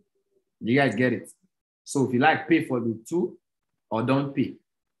 You guys get it? So if you like, pay for the two or don't pay.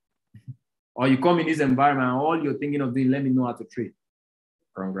 Or you come in this environment and all you're thinking of doing, let me know how to trade.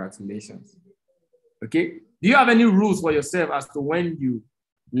 Congratulations. Okay? Do you have any rules for yourself as to when you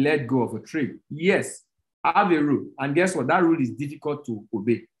let go of a trade? Yes, I have a rule. And guess what? That rule is difficult to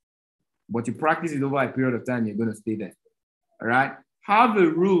obey. But you practice it over a period of time, you're going to stay there. All right? Have a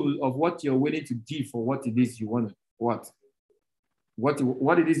rule of what you're willing to give for what it is you want to,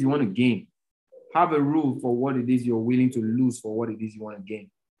 what it is you want to gain. Have a rule for what it is you're willing to lose for what it is you want to gain.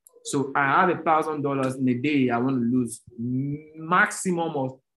 So I have $1,000 in a day. I want to lose maximum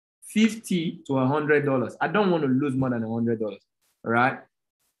of $50 to $100. I don't want to lose more than $100. All right.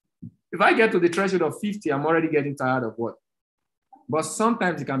 If I get to the threshold of 50, I'm already getting tired of what. But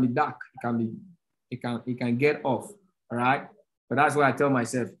sometimes it can be dark. It can get off. All right. But that's why I tell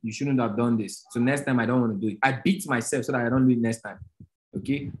myself, you shouldn't have done this. So next time I don't want to do it. I beat myself so that I don't do it next time.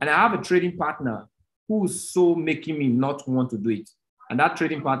 Okay. And I have a trading partner who's so making me not want to do it. And that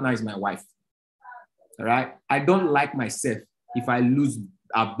trading partner is my wife. All right. I don't like myself if I lose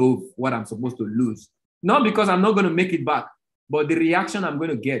above what I'm supposed to lose. Not because I'm not going to make it back, but the reaction I'm going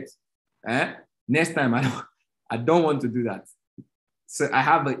to get. Next time I don't want to do that. So I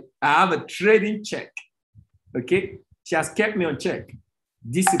have a trading check. Okay. She has kept me on check.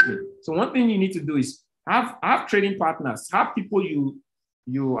 Discipline. So one thing you need to do is have trading partners, have people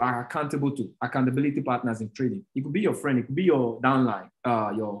you are accountable to, accountability partners in trading. It could be your friend, it could be your downline,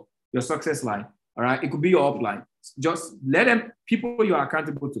 your success line. All right. It could be your upline. Just let them, people you are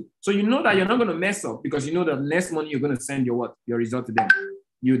accountable to. So you know that you're not going to mess up because you know that less money you're going to send your result to them.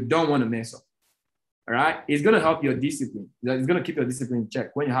 You don't want to mess up. All right. It's going to help your discipline. It's going to keep your discipline in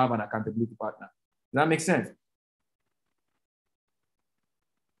check when you have an accountability partner. Does that make sense?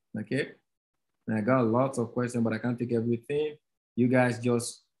 Okay. And I got lots of questions, but I can't take everything. You guys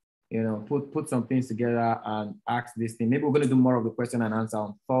just, put some things together and ask this thing. Maybe we're going to do more of the question and answer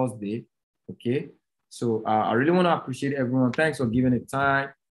on Thursday. Okay. So I really want to appreciate everyone. Thanks for giving it time.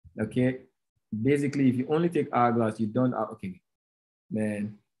 Okay. Basically, if you only take Hourglass, you don't. Okay.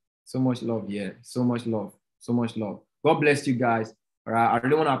 Man, so much love. Yeah. So much love. So much love. God bless you guys. All right. I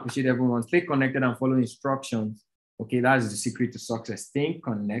really want to appreciate everyone. Stay connected and follow instructions. Okay. That is the secret to success. Staying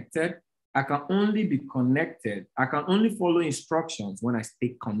connected. I can only be connected. I can only follow instructions when I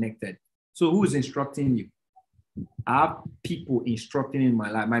stay connected. So who is instructing you? I have people instructing in my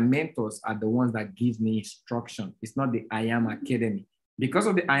life. My mentors are the ones that give me instruction. It's not the I Am Academy. Because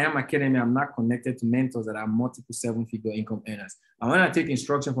of the I Am Academy, I'm not connected to mentors that are multiple seven-figure income earners. And when I take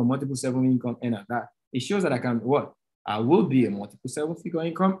instruction from multiple seven-figure income earners, that it shows that I can what? I will be a multiple seven-figure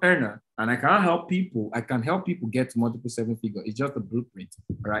income earner, and I can help people. I can help people get to multiple seven-figure. It's just a blueprint,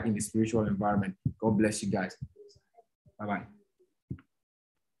 right, in the spiritual environment. God bless you guys. Bye-bye.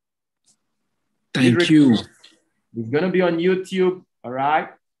 Thank you. It's going to be on YouTube, all right?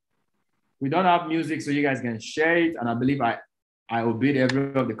 We don't have music, so you guys can share it, and I believe I obeyed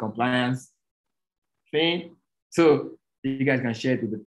every of the compliance thing. So you guys can share it with